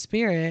inner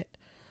spirit,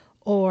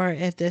 or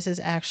if this is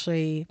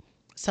actually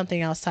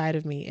something outside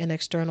of me and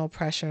external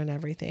pressure and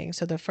everything?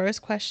 So the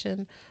first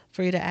question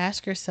for you to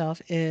ask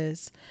yourself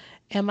is,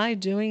 am I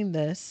doing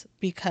this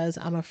because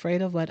I'm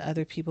afraid of what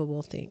other people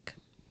will think?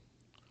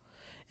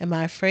 Am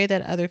I afraid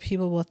that other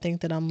people will think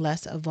that I'm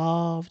less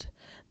evolved,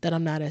 that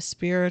I'm not as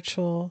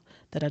spiritual,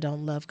 that I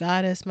don't love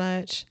God as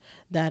much,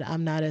 that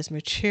I'm not as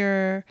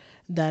mature,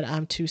 that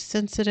I'm too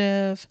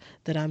sensitive,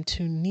 that I'm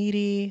too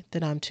needy,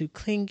 that I'm too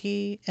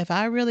clingy? If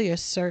I really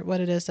assert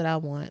what it is that I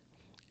want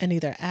and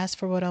either ask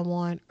for what I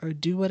want or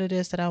do what it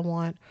is that I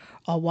want,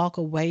 or walk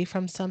away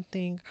from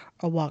something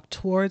or walk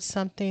towards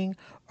something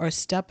or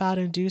step out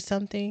and do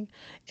something,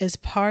 is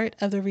part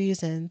of the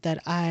reason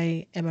that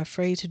I am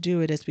afraid to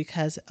do it is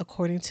because,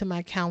 according to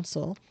my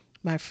counsel,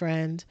 my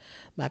friend,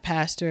 my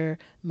pastor,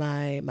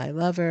 my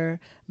lover,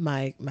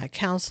 my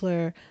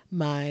counselor,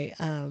 my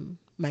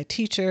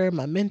teacher,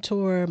 my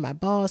mentor, my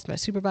boss, my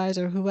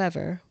supervisor,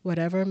 whoever,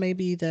 whatever may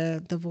be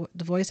the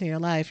voice in your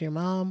life, your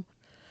mom,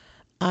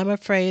 I'm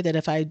afraid that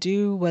if I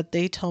do what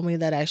they told me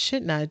that I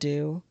should not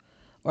do,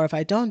 or if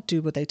I don't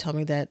do what they told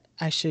me that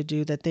I should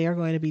do, that they are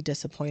going to be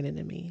disappointed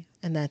in me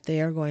and that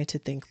they are going to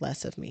think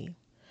less of me.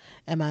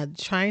 Am I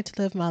trying to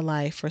live my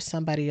life for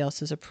somebody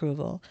else's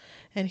approval?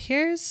 And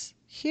here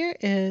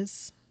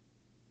is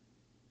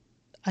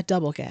a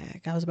double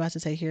gag. I was about to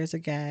say here's a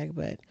gag,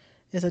 but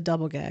it's a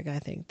double gag, I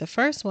think. The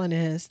first one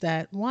is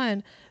that,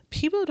 one,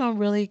 people don't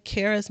really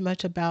care as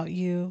much about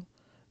you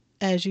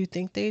as you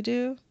think they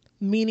do,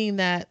 meaning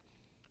that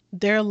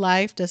their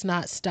life does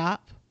not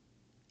stop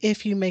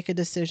if you make a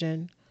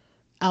decision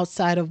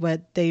outside of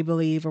what they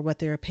believe or what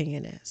their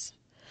opinion is.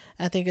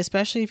 I think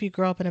especially if you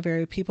grow up in a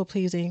very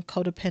people-pleasing,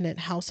 codependent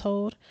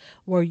household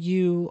where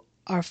you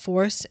are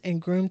forced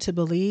and groomed to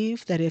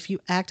believe that if you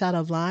act out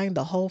of line,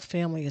 the whole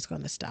family is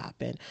going to stop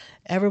and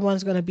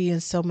everyone's going to be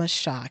in so much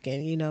shock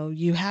and,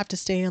 you have to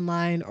stay in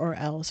line or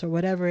else, or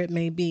whatever it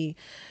may be.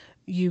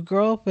 You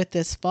grow up with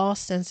this false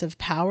sense of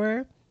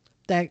power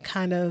that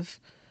kind of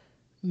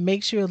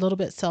makes you a little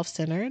bit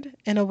self-centered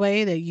in a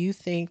way that you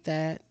think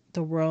that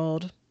the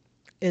world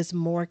is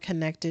more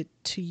connected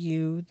to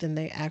you than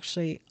they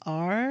actually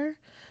are,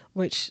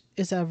 which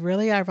is a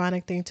really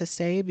ironic thing to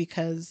say,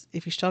 because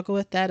if you struggle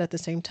with that, at the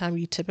same time,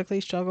 you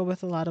typically struggle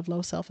with a lot of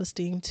low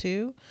self-esteem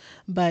too.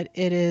 But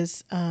it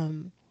is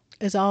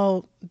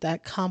all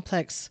that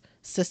complex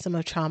system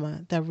of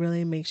trauma that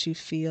really makes you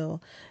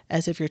feel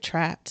as if you're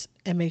trapped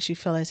and makes you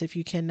feel as if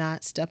you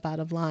cannot step out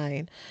of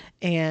line.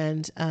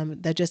 And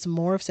that just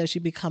morphs as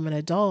you become an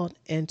adult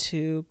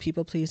into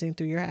people pleasing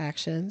through your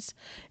actions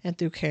and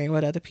through caring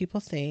what other people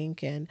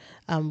think and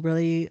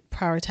really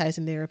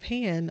prioritizing their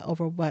opinion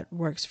over what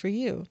works for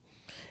you.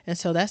 And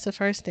so that's the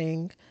first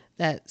thing,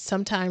 that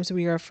sometimes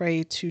we are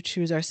afraid to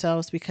choose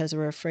ourselves because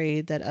we're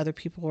afraid that other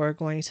people are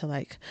going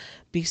to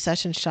be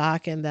such in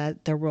shock and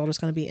that their world is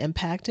going to be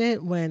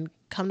impacted, when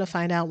come to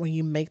find out, when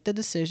you make the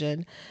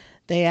decision,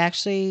 they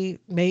actually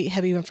may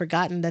have even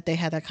forgotten that they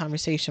had that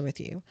conversation with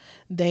you.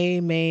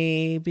 They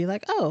may be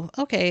like, oh,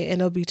 okay.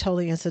 And it'll be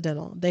totally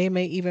incidental. They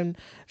may even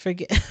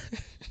forget.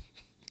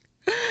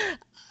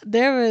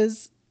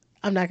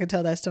 I'm not going to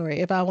tell that story.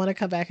 If I want to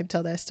come back and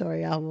tell that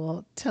story, I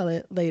will tell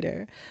it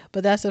later.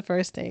 But that's the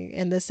first thing.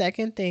 And the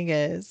second thing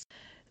is,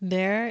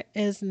 there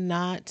is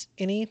not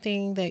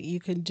anything that you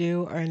can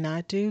do or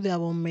not do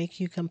that will make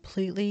you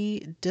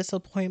completely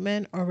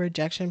disappointment or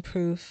rejection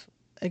proof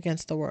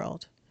against the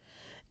world.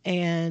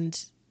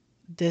 And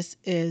this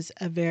is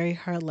a very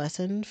hard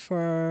lesson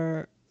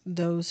for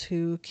those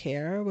who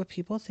care what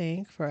people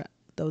think, for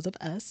those of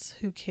us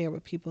who care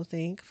what people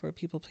think, for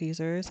people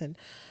pleasers and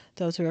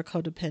those who are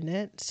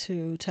codependent,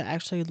 to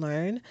actually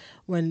learn,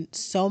 when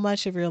so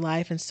much of your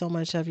life and so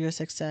much of your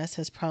success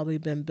has probably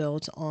been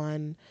built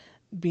on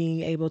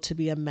being able to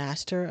be a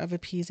master of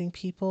appeasing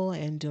people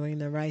and doing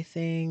the right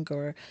thing,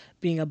 or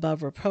being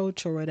above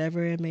reproach, or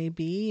whatever it may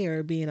be,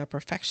 or being a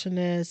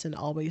perfectionist and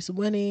always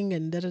winning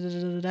and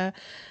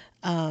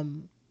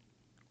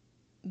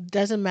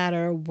doesn't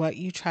matter what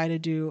you try to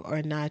do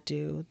or not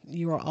do,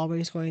 you are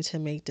always going to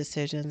make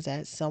decisions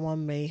that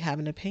someone may have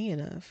an opinion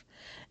of.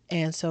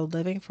 And so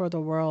living for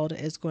the world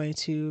is going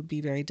to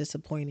be very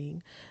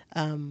disappointing.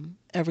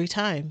 every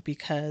time,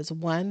 because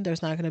one,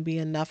 there's not going to be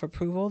enough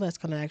approval that's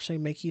going to actually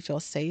make you feel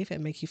safe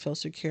and make you feel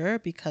secure,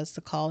 because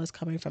the call is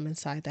coming from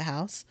inside the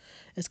house.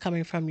 It's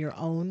coming from your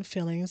own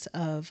feelings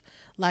of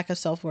lack of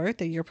self-worth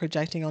that you're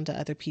projecting onto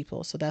other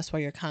people. So that's why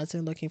you're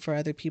constantly looking for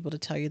other people to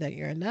tell you that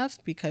you're enough,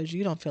 because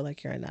you don't feel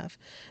like you're enough.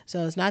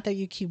 So it's not that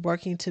you keep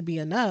working to be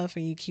enough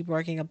and you keep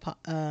working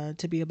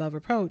to be above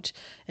reproach.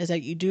 Is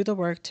that you do the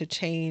work to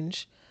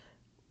change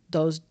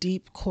those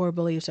deep core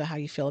beliefs of how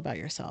you feel about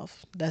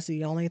yourself. That's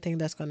the only thing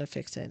that's going to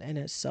fix it. And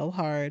it's so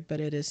hard, but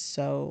it is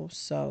so,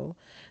 so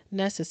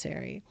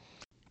necessary.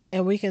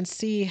 And we can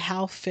see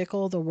how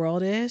fickle the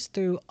world is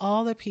through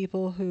all the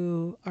people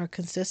who are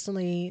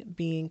consistently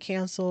being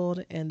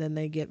canceled and then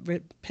they get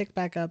picked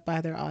back up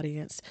by their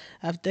audience.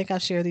 I think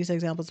I've shared these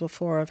examples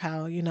before of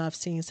how, I've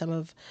seen some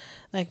of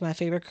like my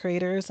favorite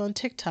creators on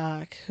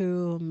TikTok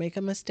who make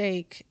a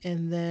mistake,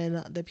 and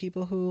then the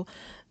people who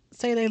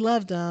say they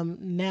love them,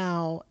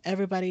 now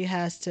everybody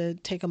has to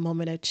take a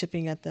moment at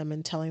chipping at them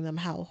and telling them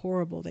how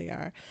horrible they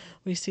are.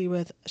 We see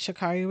with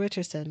Sha'Carri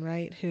Richardson,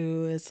 right,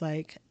 who is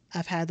like,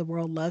 I've had the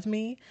world love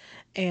me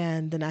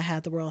and then I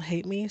had the world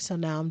hate me, so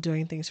now I'm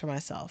doing things for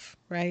myself,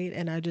 right?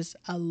 And I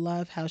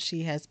love how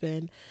she has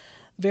been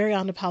very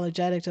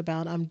unapologetic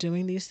about, I'm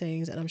doing these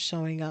things and I'm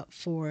showing up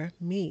for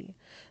me.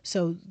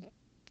 So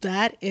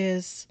that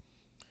is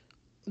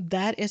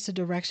the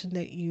direction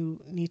that you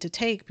need to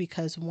take,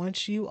 because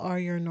once you are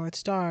your North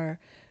Star,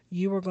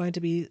 you are going to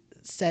be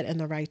set in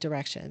the right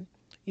direction.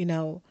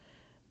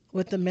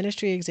 With the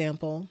ministry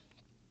example,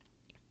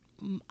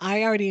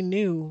 I already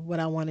knew what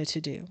I wanted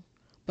to do,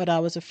 but I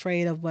was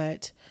afraid of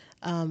what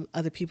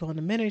other people in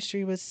the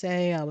ministry would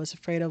say. I was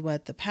afraid of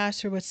what the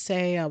pastor would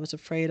say. I was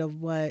afraid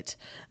of what,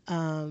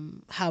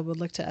 how it would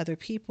look to other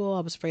people.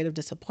 I was afraid of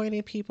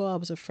disappointing people. I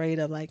was afraid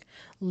of like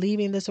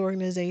leaving this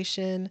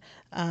organization,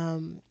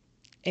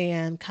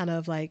 and kind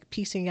of like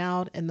piecing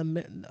out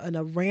in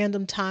a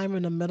random time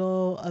in the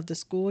middle of the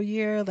school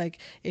year. Like,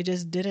 it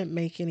just didn't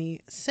make any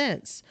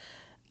sense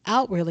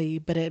outwardly,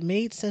 but it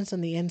made sense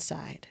on the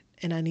inside.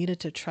 And I needed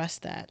to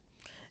trust that.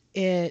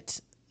 It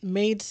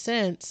made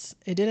sense.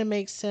 It didn't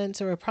make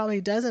sense, or it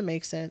probably doesn't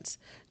make sense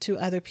to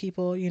other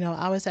people.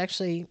 I was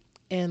actually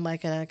in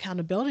like an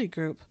accountability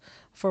group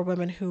for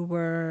women who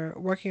were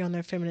working on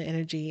their feminine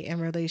energy and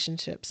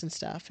relationships and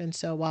stuff. And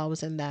so while I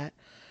was in that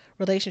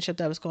relationship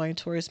that was going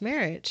towards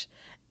marriage,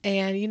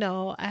 and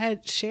I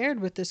had shared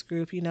with this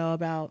group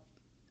about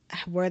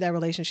where that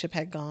relationship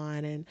had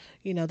gone, and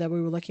that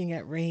we were looking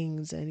at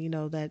rings, and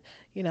that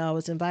I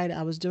was invited,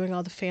 I was doing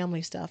all the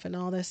family stuff and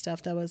all this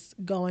stuff that was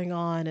going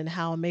on, and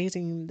how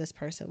amazing this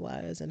person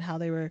was and how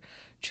they were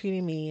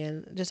treating me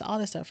and just all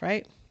this stuff,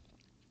 right?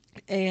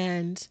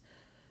 And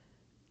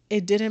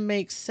it didn't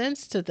make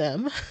sense to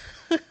them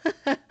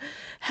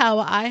how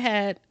I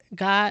had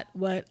got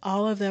what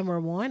all of them were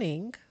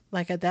wanting.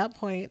 Like, at that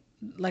point,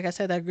 like I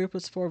said, that group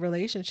was for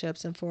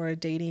relationships and for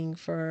dating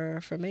for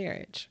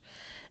marriage.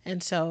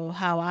 And so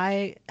how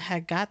I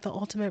had got the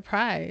ultimate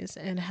prize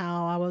and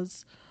how I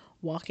was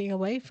walking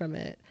away from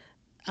it,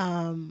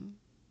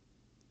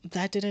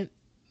 that didn't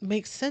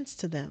make sense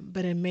to them,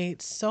 but it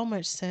made so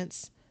much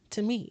sense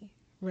to me,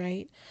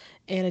 right?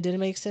 And it didn't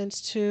make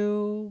sense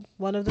to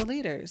one of the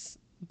leaders,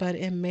 but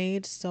it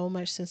made so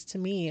much sense to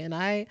me. And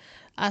I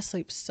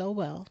sleep so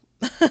well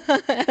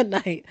at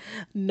night,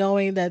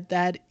 knowing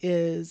that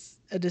is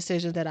a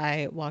decision that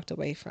I walked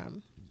away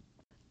from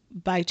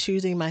by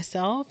choosing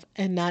myself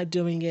and not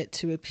doing it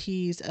to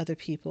appease other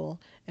people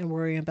and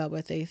worrying about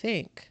what they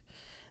think.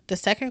 The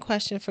second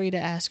question for you to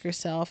ask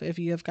yourself, if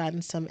you have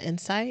gotten some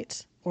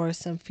insight or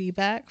some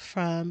feedback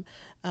from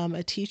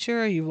a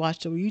teacher, or you've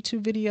watched a YouTube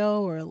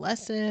video or a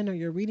lesson, or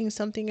you're reading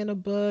something in a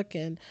book,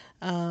 and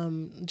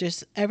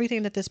just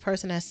everything that this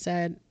person has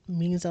said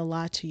means a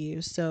lot to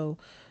you. So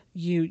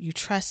you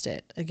trust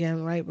it.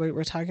 Again, right?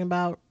 We're talking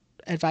about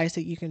advice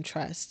that you can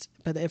trust.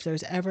 But if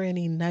there's ever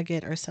any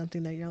nugget or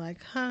something that you're like,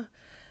 I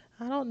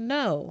don't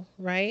know,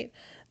 right?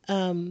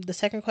 The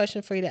second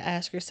question for you to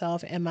ask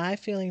yourself, am I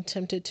feeling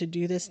tempted to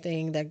do this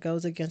thing that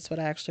goes against what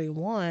I actually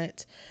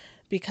want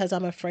because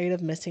I'm afraid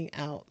of missing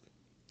out?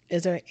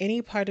 Is there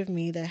any part of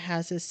me that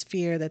has this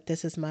fear that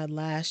this is my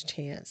last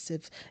chance?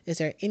 Is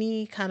there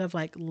any kind of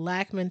like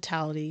lack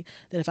mentality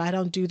that if I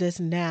don't do this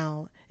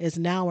now, is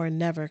now or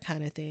never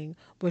kind of thing,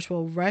 which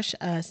will rush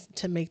us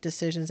to make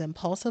decisions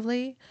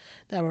impulsively,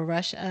 that will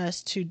rush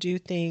us to do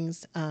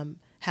things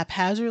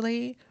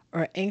haphazardly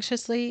or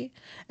anxiously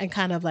and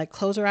kind of like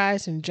close our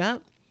eyes and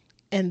jump?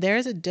 And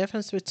there's a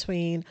difference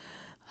between,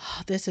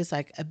 this is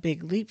like a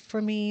big leap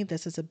for me.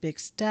 This is a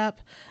big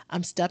step.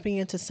 I'm stepping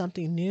into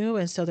something new.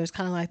 And so there's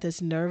kind of like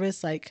this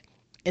nervous, like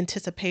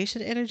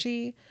anticipation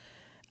energy.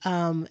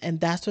 And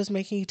that's what's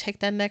making you take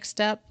that next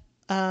step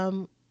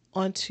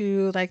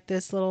onto like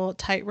this little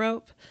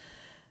tightrope,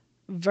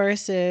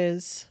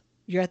 versus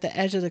you're at the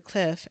edge of the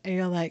cliff and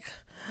you're like,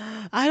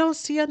 I don't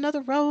see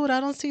another road. I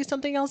don't see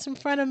something else in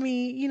front of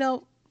me.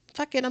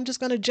 Fuck it. I'm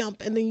just going to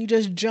jump. And then you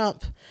just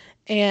jump.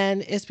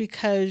 And it's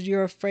because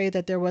you're afraid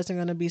that there wasn't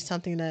going to be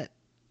something that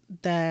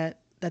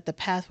the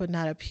path would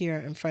not appear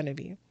in front of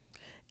you.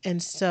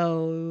 And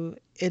so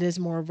it is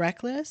more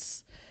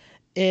reckless.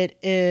 It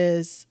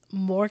is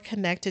more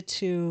connected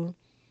to,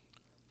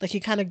 like,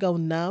 you kind of go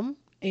numb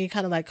and you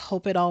kind of like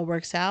hope it all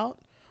works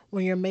out.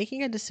 When you're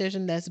making a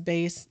decision that's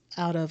based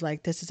out of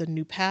like, this is a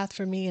new path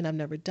for me and I've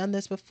never done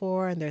this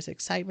before, and there's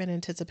excitement,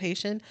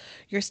 anticipation,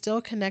 you're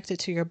still connected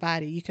to your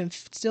body. You can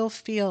still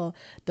feel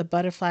the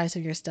butterflies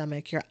in your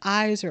stomach. Your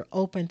eyes are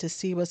open to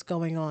see what's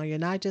going on. You're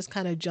not just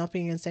kind of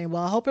jumping and saying,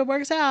 well, I hope it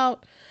works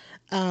out.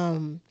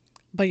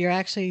 But you're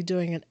actually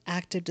doing an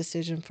active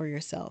decision for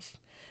yourself.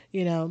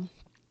 You know,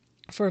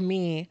 for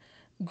me,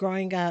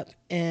 growing up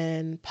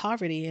in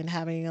poverty and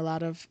having a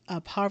lot of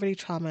poverty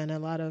trauma and a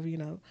lot of,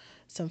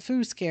 some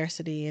food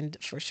scarcity and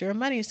for sure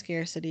money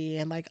scarcity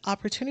and like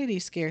opportunity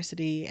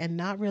scarcity, and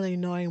not really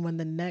knowing when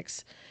the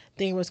next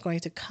thing was going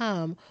to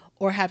come,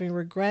 or having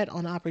regret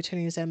on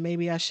opportunities that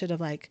maybe I should have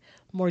like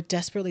more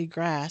desperately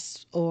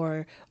grasped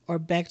or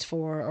begged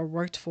for or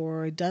worked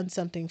for or done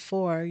something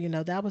for,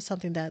 that was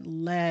something that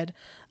led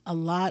a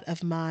lot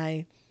of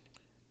my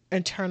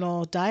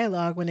internal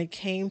dialogue when it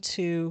came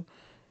to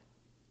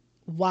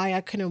why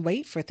I couldn't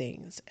wait for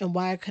things and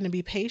why I couldn't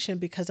be patient,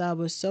 because I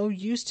was so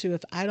used to,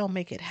 if I don't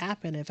make it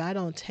happen, if I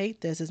don't take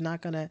this,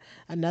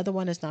 another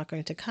one is not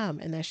going to come.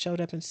 And that showed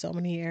up in so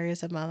many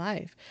areas of my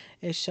life.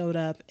 It showed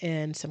up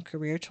in some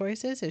career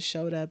choices. It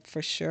showed up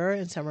for sure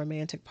in some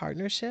romantic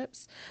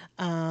partnerships,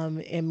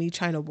 and me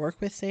trying to work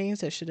with things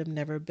that should have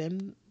never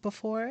been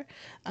before.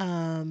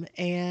 And,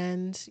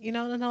 in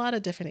a lot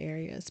of different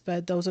areas,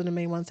 but those are the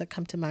main ones that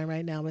come to mind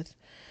right now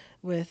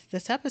with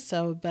this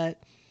episode.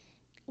 But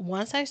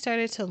once I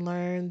started to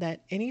learn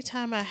that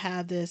anytime I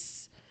have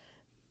this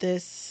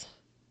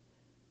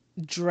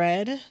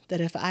dread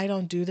that if I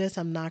don't do this,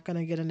 I'm not going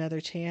to get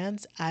another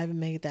chance, I've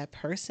made that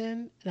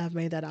person and I've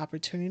made that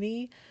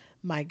opportunity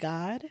my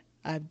God.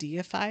 I've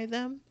deified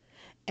them,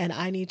 and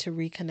I need to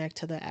reconnect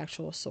to the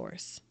actual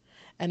source.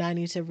 And I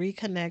need to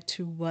reconnect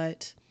to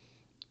what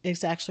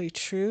is actually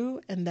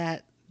true, and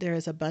that there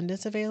is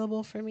abundance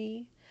available for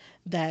me,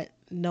 that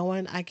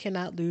knowing I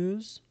cannot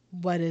lose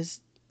what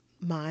is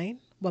mine,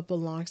 what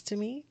belongs to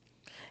me,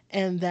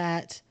 and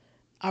that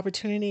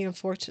opportunity and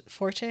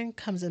fortune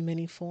comes in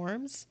many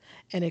forms,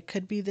 and it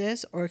could be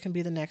this or it can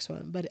be the next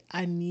one, but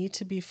I need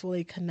to be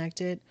fully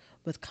connected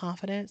with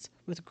confidence,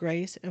 with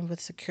grace, and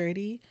with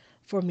security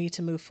for me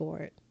to move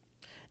forward.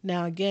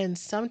 Now again,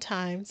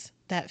 sometimes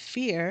that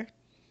fear,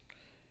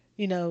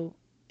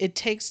 it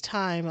takes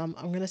time. I'm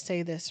going to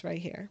say this right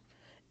here.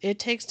 It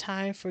takes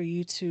time for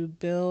you to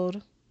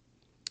build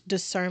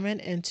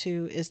discernment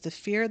into, is the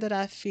fear that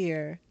I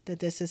fear that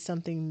this is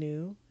something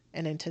new,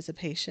 and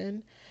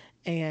anticipation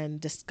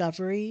and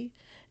discovery,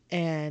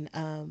 and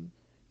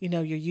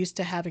you're used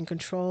to having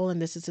control,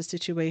 and this is a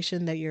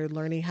situation that you're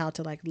learning how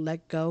to like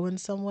let go in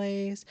some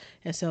ways,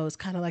 and so it's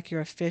kind of like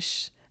you're a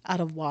fish out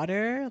of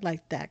water,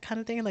 like that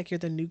kind of thing, like you're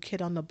the new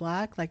kid on the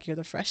block, like you're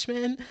the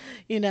freshman,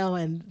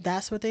 and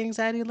that's what the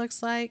anxiety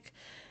looks like,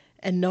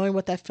 and knowing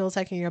what that feels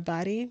like in your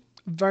body,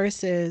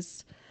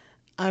 versus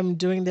I'm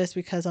doing this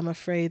because I'm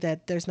afraid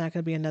that there's not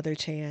going to be another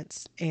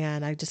chance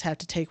and I just have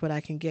to take what I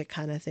can get,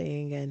 kind of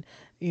thing. And,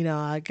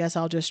 I guess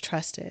I'll just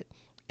trust it.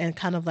 And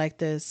kind of like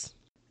this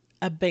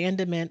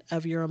abandonment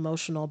of your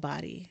emotional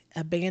body,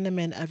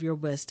 abandonment of your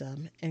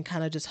wisdom, and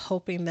kind of just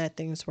hoping that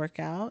things work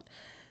out.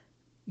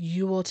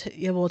 It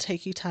will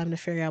take you time to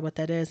figure out what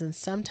that is. And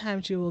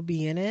sometimes you will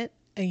be in it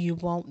and you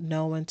won't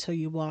know until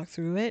you walk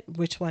through it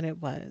which one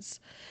it was.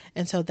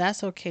 And so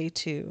that's okay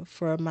too.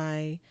 For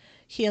my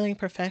healing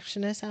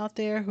perfectionists out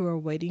there who are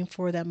waiting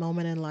for that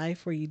moment in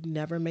life where you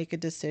never make a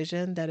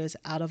decision that is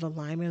out of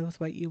alignment with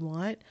what you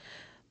want,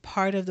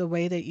 part of the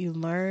way that you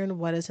learn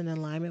what is in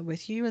alignment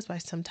with you is by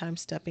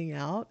sometimes stepping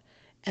out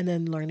and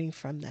then learning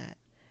from that.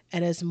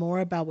 And it's more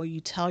about what you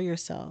tell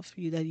yourself,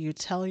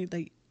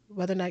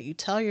 whether or not you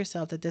tell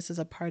yourself that this is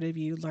a part of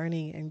you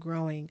learning and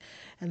growing,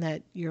 and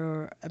that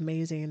you're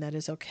amazing and that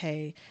is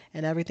okay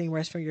and everything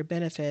works for your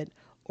benefit,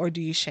 or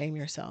do you shame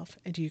yourself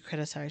and do you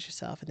criticize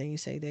yourself and then you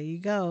say, there you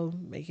go,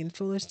 making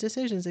foolish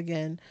decisions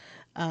again.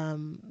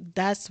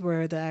 That's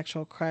where the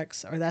actual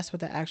crux, or that's where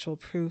the actual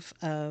proof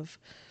of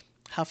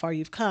how far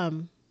you've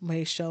come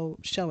may show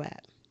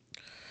at.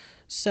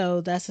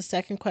 So that's the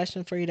second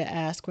question for you to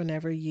ask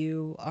whenever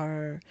you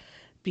are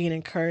being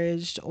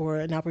encouraged or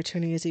an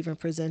opportunity is even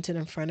presented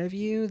in front of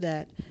you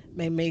that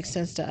may make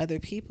sense to other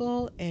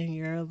people, and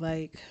you're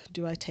like,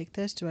 do I take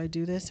this? Do I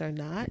do this or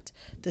not?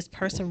 This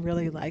person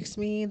really likes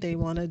me. They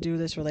want to do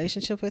this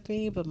relationship with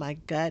me, but my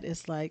gut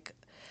is like,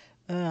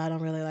 I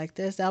don't really like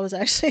this. That was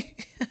actually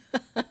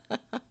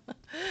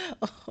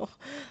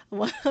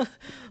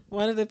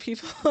one of the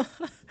people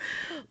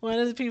one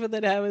of the people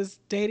that I was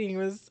dating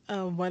was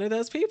one of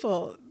those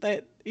people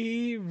that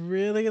he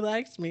really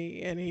liked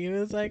me, and he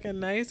was like a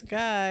nice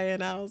guy,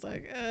 and I was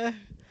like,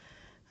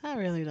 I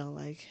really don't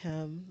like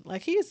him.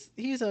 Like he's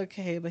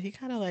okay, but he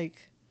kind of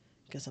like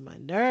gets on my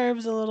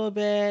nerves a little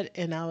bit.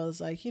 And I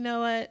was like, you know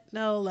what?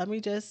 No, let me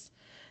just,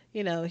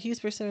 he's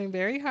pursuing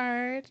very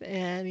hard,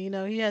 and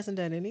he hasn't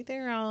done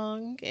anything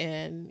wrong,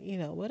 and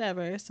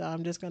whatever. So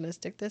I'm just gonna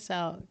stick this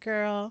out,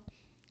 girl.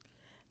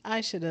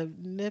 I should have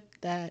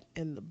nipped that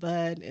in the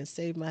bud and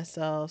saved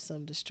myself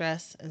some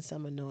distress and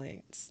some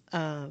annoyance.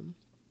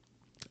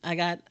 I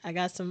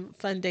got some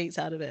fun dates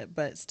out of it,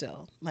 but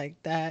still,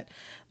 like that,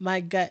 my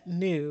gut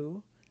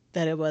knew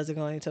that it wasn't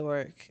going to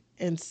work,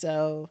 and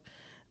so,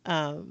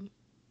 um,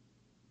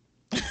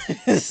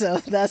 so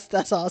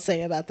that's all I'll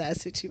say about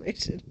that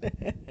situation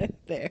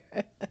there.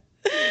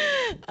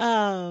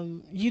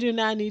 You do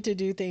not need to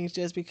do things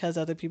just because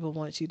other people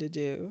want you to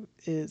do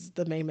is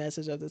the main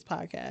message of this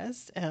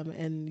podcast,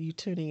 and you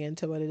tuning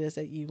into what it is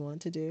that you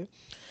want to do.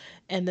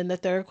 And then the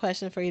third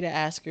question for you to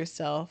ask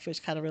yourself,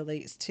 which kind of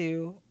relates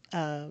to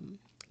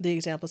the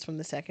examples from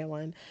the second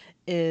one,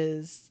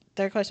 is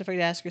third question for you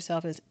to ask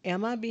yourself is,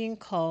 am I being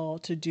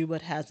called to do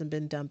what hasn't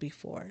been done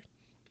before?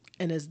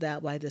 And is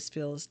that why this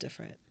feels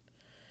different?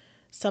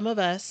 Some of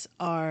us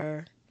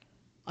are,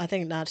 I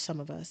think not some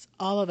of us,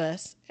 all of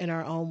us in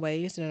our own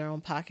ways and in our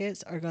own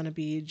pockets are going to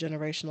be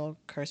generational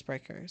curse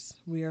breakers.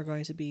 We are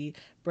going to be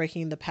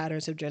breaking the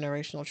patterns of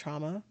generational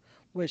trauma,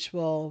 which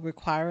will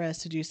require us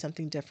to do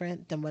something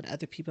different than what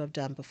other people have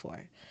done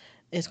before.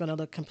 It's going to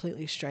look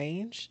completely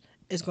strange.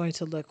 It's going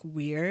to look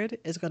weird.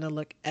 It's going to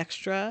look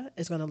extra.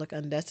 It's going to look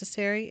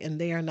unnecessary,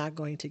 and they are not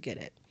going to get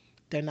it.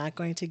 They're not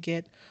going to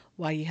get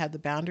why you have the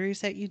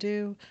boundaries that you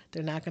do.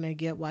 They're not going to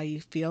get why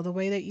you feel the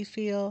way that you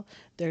feel.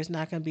 There's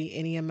not going to be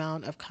any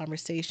amount of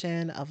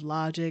conversation, of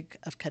logic,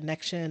 of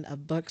connection,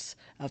 of books,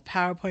 of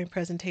PowerPoint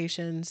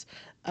presentations,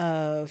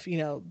 of,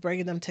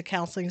 bringing them to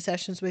counseling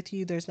sessions with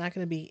you. There's not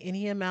going to be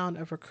any amount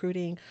of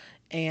recruiting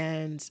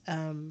and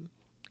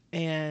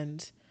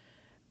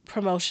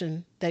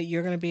promotion that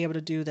you're going to be able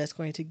to do that's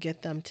going to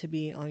get them to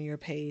be on your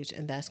page,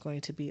 and that's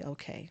going to be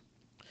okay.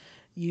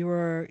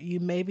 You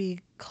may be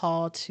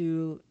called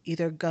to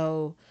either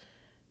go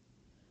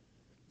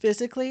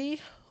physically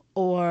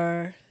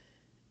or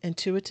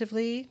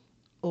intuitively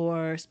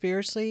or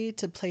spiritually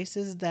to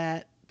places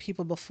that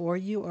people before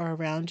you or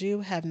around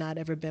you have not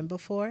ever been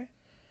before.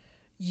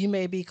 You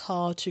may be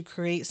called to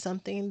create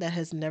something that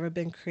has never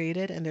been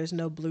created, and there's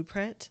no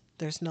blueprint,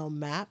 there's no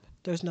map,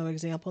 there's no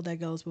example that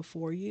goes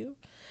before you,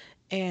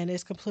 and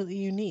it's completely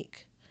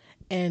unique.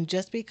 And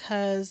just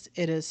because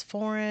it is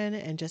foreign,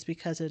 and just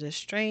because it is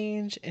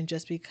strange, and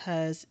just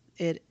because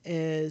it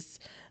is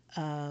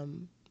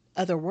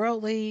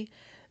otherworldly,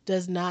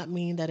 does not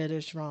mean that it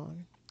is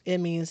wrong. It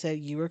means that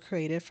you were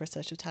created for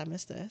such a time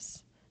as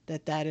this,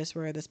 that is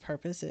where this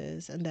purpose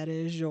is, and that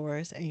it is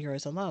yours and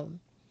yours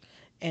alone.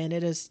 And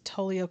it is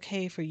totally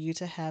okay for you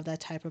to have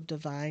that type of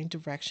divine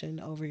direction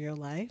over your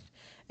life.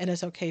 And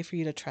it's okay for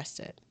you to trust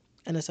it.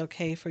 And it's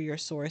okay for your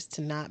source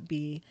to not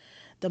be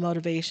the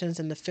motivations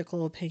and the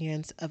fickle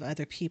opinions of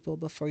other people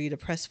before you to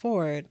press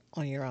forward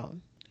on your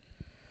own.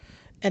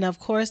 And of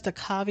course, the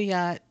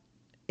caveat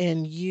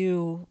in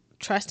you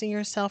trusting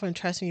yourself and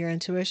trusting your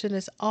intuition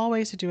is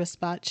always to do a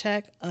spot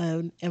check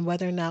and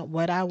whether or not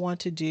what I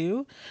want to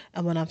do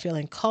and what I'm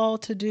feeling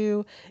called to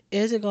do,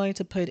 is it going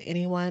to put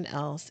anyone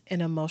else in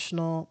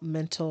emotional,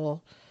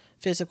 mental,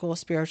 physical,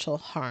 spiritual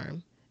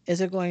harm? Is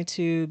it going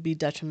to be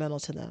detrimental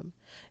to them?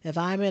 If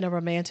I'm in a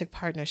romantic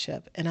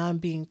partnership and I'm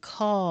being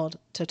called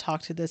to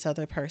talk to this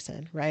other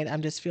person, right?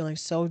 I'm just feeling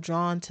so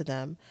drawn to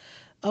them.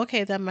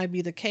 Okay, that might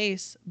be the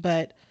case,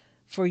 but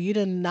for you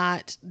to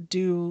not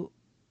do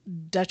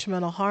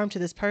detrimental harm to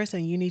this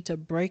person, you need to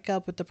break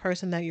up with the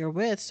person that you're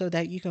with so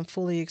that you can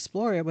fully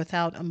explore it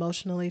without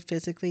emotionally,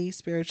 physically,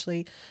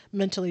 spiritually,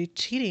 mentally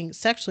cheating,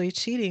 sexually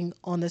cheating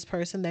on this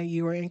person that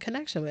you are in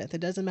connection with.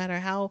 It doesn't matter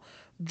how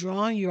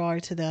drawn you are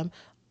to them.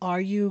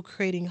 Are you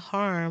creating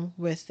harm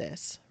with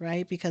this,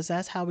 right? Because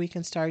that's how we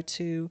can start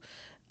to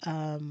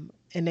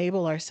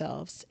enable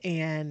ourselves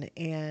and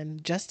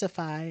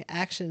justify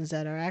actions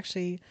that are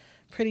actually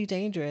pretty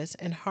dangerous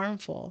and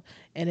harmful,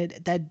 and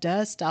that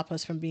does stop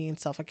us from being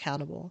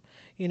self-accountable.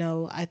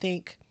 I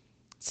think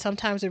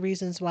sometimes the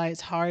reasons why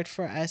it's hard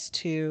for us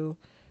to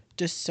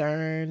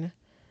discern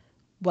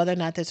whether or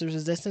not there's a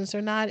resistance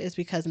or not is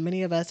because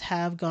many of us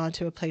have gone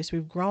to a place,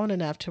 we've grown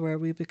enough to where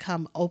we've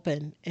become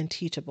open and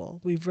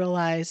teachable. We've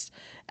realized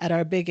at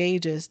our big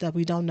ages that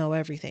we don't know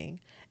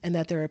everything, and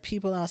that there are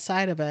people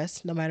outside of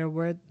us, no matter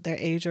where their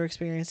age or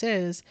experience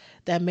is,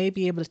 that may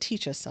be able to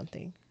teach us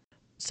something.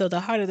 So the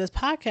heart of this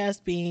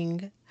podcast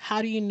being,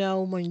 how do you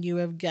know when you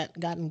have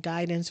gotten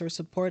guidance or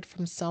support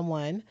from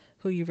someone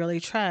who you really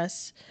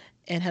trust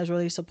and has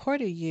really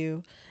supported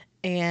you,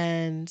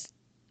 and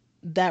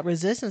that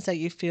resistance that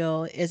you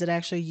feel, is it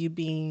actually you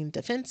being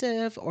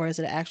defensive, or is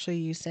it actually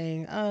you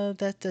saying, oh,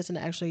 that doesn't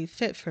actually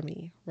fit for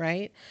me,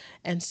 right?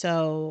 And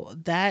so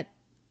that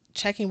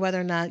checking whether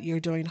or not you're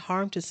doing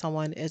harm to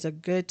someone is a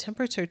good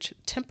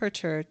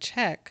temperature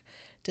check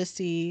to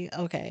see,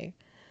 okay,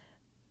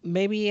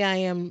 maybe I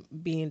am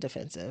being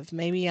defensive.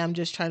 Maybe I'm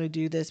just trying to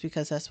do this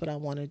because that's what I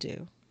want to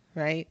do,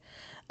 right?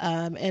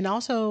 And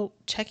also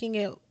checking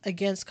it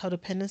against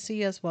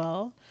codependency as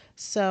well.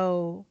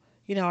 So,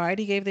 I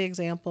already gave the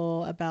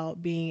example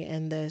about being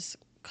in this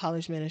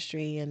college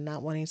ministry and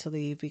not wanting to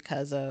leave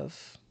because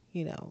of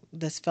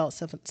this felt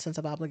sense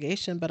of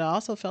obligation, but I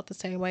also felt the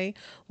same way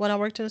when I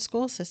worked in the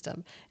school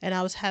system and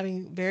I was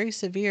having very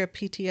severe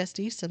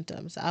PTSD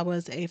symptoms. I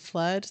was a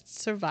flood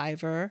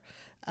survivor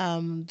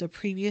the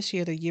previous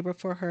year, the year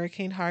before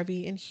Hurricane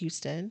Harvey in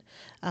Houston,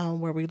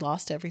 where we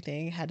lost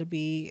everything, had to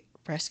be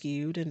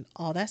rescued and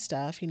all that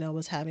stuff.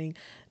 Was having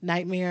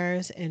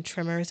nightmares and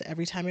tremors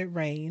every time it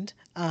rained,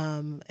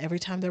 every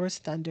time there was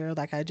thunder.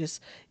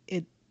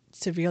 It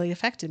severely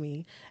affected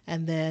me.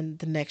 And then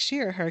the next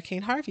year,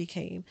 Hurricane Harvey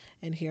came,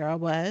 and here I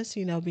was,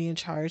 being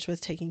charged with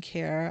taking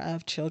care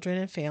of children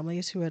and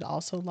families who had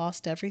also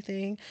lost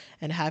everything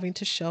and having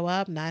to show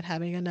up, not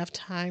having enough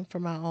time for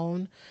my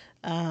own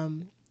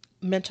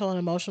mental and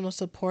emotional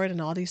support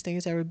and all these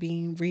things that were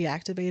being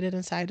reactivated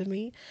inside of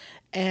me.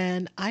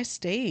 And I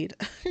stayed.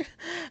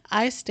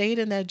 I stayed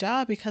in that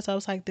job because I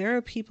was like, there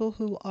are people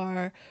who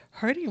are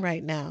hurting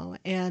right now.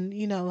 And,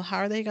 how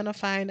are they going to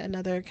find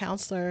another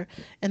counselor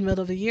in the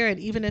middle of the year? And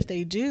even if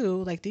they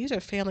do, like, these are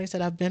families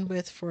that I've been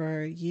with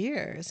for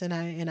years, and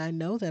I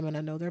know them, and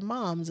I know their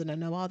moms, and I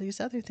know all these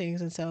other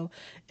things. And so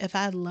if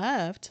I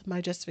left,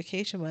 my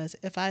justification was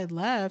if I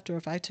left or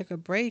if I took a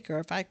break or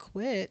if I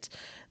quit,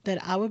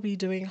 that I would be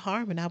doing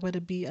harm and I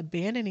would be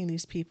abandoning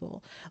these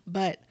people.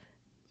 But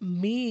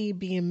me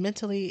being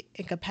mentally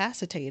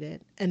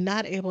incapacitated and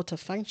not able to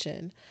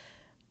function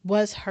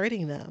was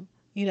hurting them.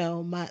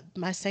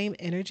 My same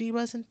energy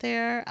wasn't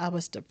there. I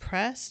was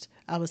depressed.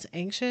 I was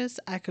anxious.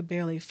 I could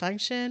barely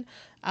function.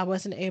 I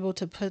wasn't able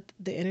to put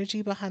the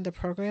energy behind the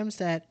programs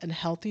that a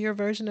healthier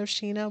version of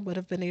Sheena would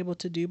have been able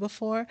to do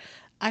before.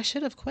 I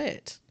should have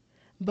quit.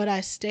 But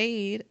I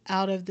stayed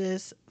out of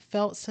this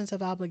felt sense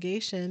of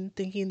obligation,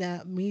 thinking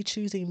that me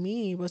choosing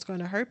me was going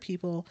to hurt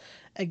people.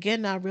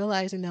 Again, not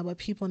realizing that what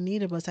people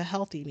needed was a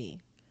healthy me,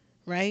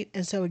 right?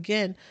 And so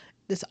again,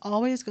 this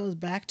always goes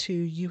back to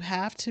you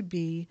have to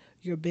be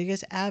your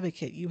biggest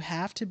advocate. You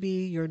have to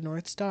be your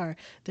North Star.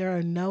 There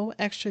are no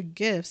extra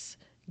gifts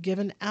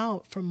given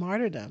out for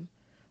martyrdom,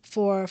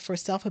 for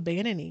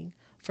self-abandoning,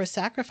 for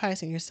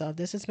sacrificing yourself.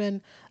 This has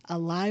been a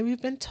lie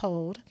we've been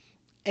told.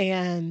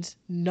 And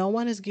no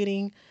one is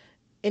getting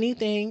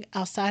anything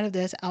outside of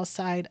this,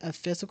 outside of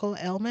physical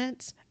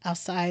ailments,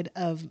 outside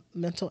of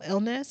mental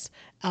illness,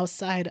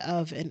 outside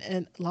of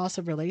an loss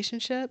of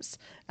relationships,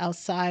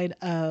 outside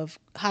of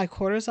high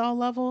cortisol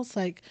levels.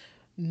 Like,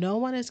 no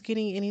one is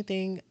getting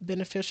anything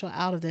beneficial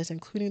out of this,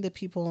 including the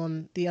people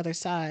on the other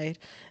side,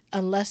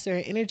 unless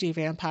they're energy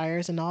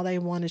vampires and all they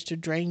want is to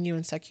drain you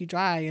and suck you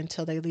dry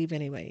until they leave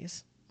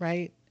anyways,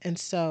 right? And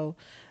so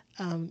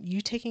you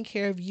taking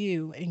care of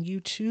you and you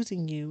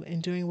choosing you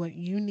and doing what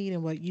you need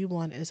and what you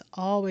want is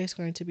always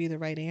going to be the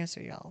right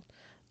answer, y'all.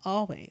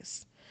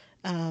 Always.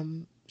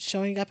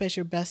 Showing up as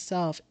your best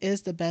self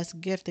is the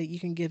best gift that you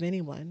can give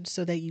anyone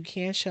so that you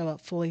can show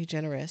up fully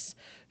generous,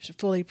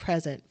 fully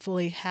present,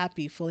 fully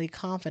happy, fully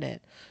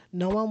confident.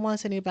 No one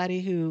wants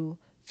anybody who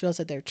feels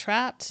that they're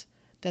trapped,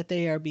 that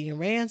they are being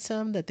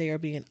ransomed, that they are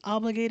being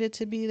obligated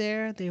to be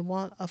there. They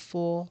want a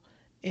full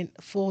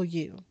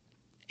you.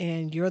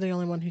 And you're the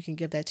only one who can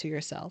give that to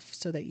yourself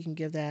so that you can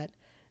give that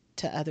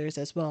to others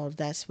as well if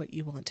that's what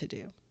you want to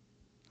do.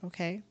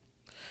 Okay?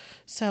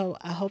 So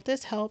I hope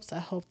this helps. I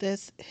hope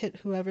this hit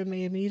whoever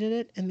may have needed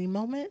it in the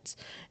moment,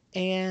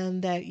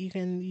 and that you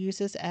can use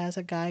this as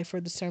a guide for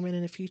discernment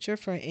in the future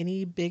for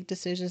any big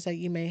decisions that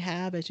you may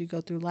have as you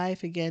go through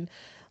life. Again,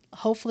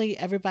 hopefully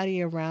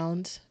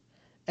everyone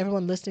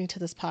listening to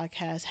this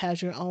podcast has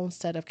your own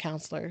set of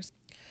counselors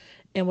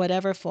in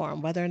whatever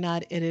form, whether or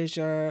not it is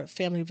your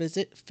family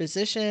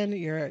physician,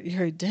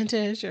 your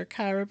dentist, your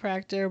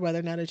chiropractor, whether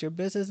or not it's your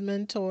business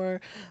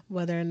mentor,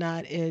 whether or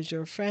not it's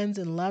your friends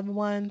and loved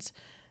ones.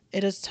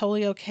 It is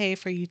totally okay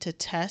for you to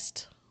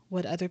test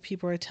what other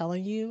people are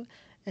telling you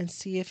and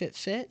see if it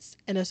fits.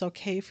 And it's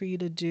okay for you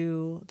to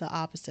do the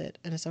opposite.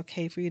 And it's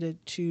okay for you to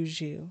choose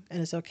you.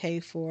 And it's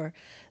okay for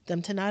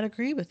them to not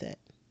agree with it,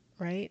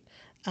 right?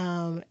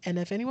 And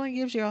if anyone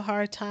gives you a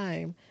hard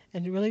time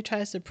and really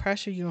tries to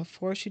pressure you and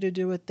force you to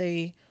do what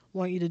they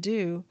want you to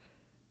do,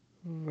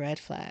 red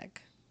flag.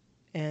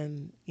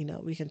 And,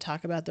 we can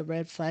talk about the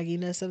red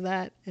flagginess of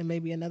that in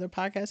maybe another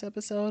podcast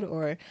episode,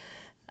 or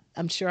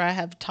I'm sure I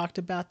have talked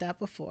about that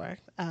before.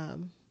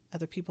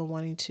 Other people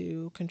wanting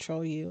to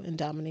control you and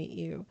dominate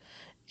you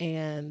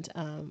and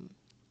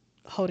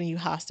holding you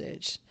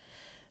hostage.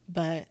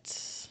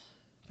 But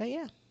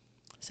yeah,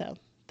 so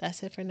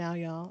that's it for now,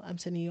 y'all. I'm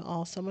sending you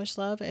all so much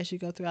love as you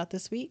go throughout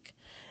this week,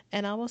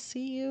 and I will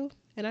see you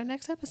in our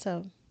next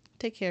episode.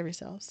 Take care of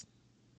yourselves.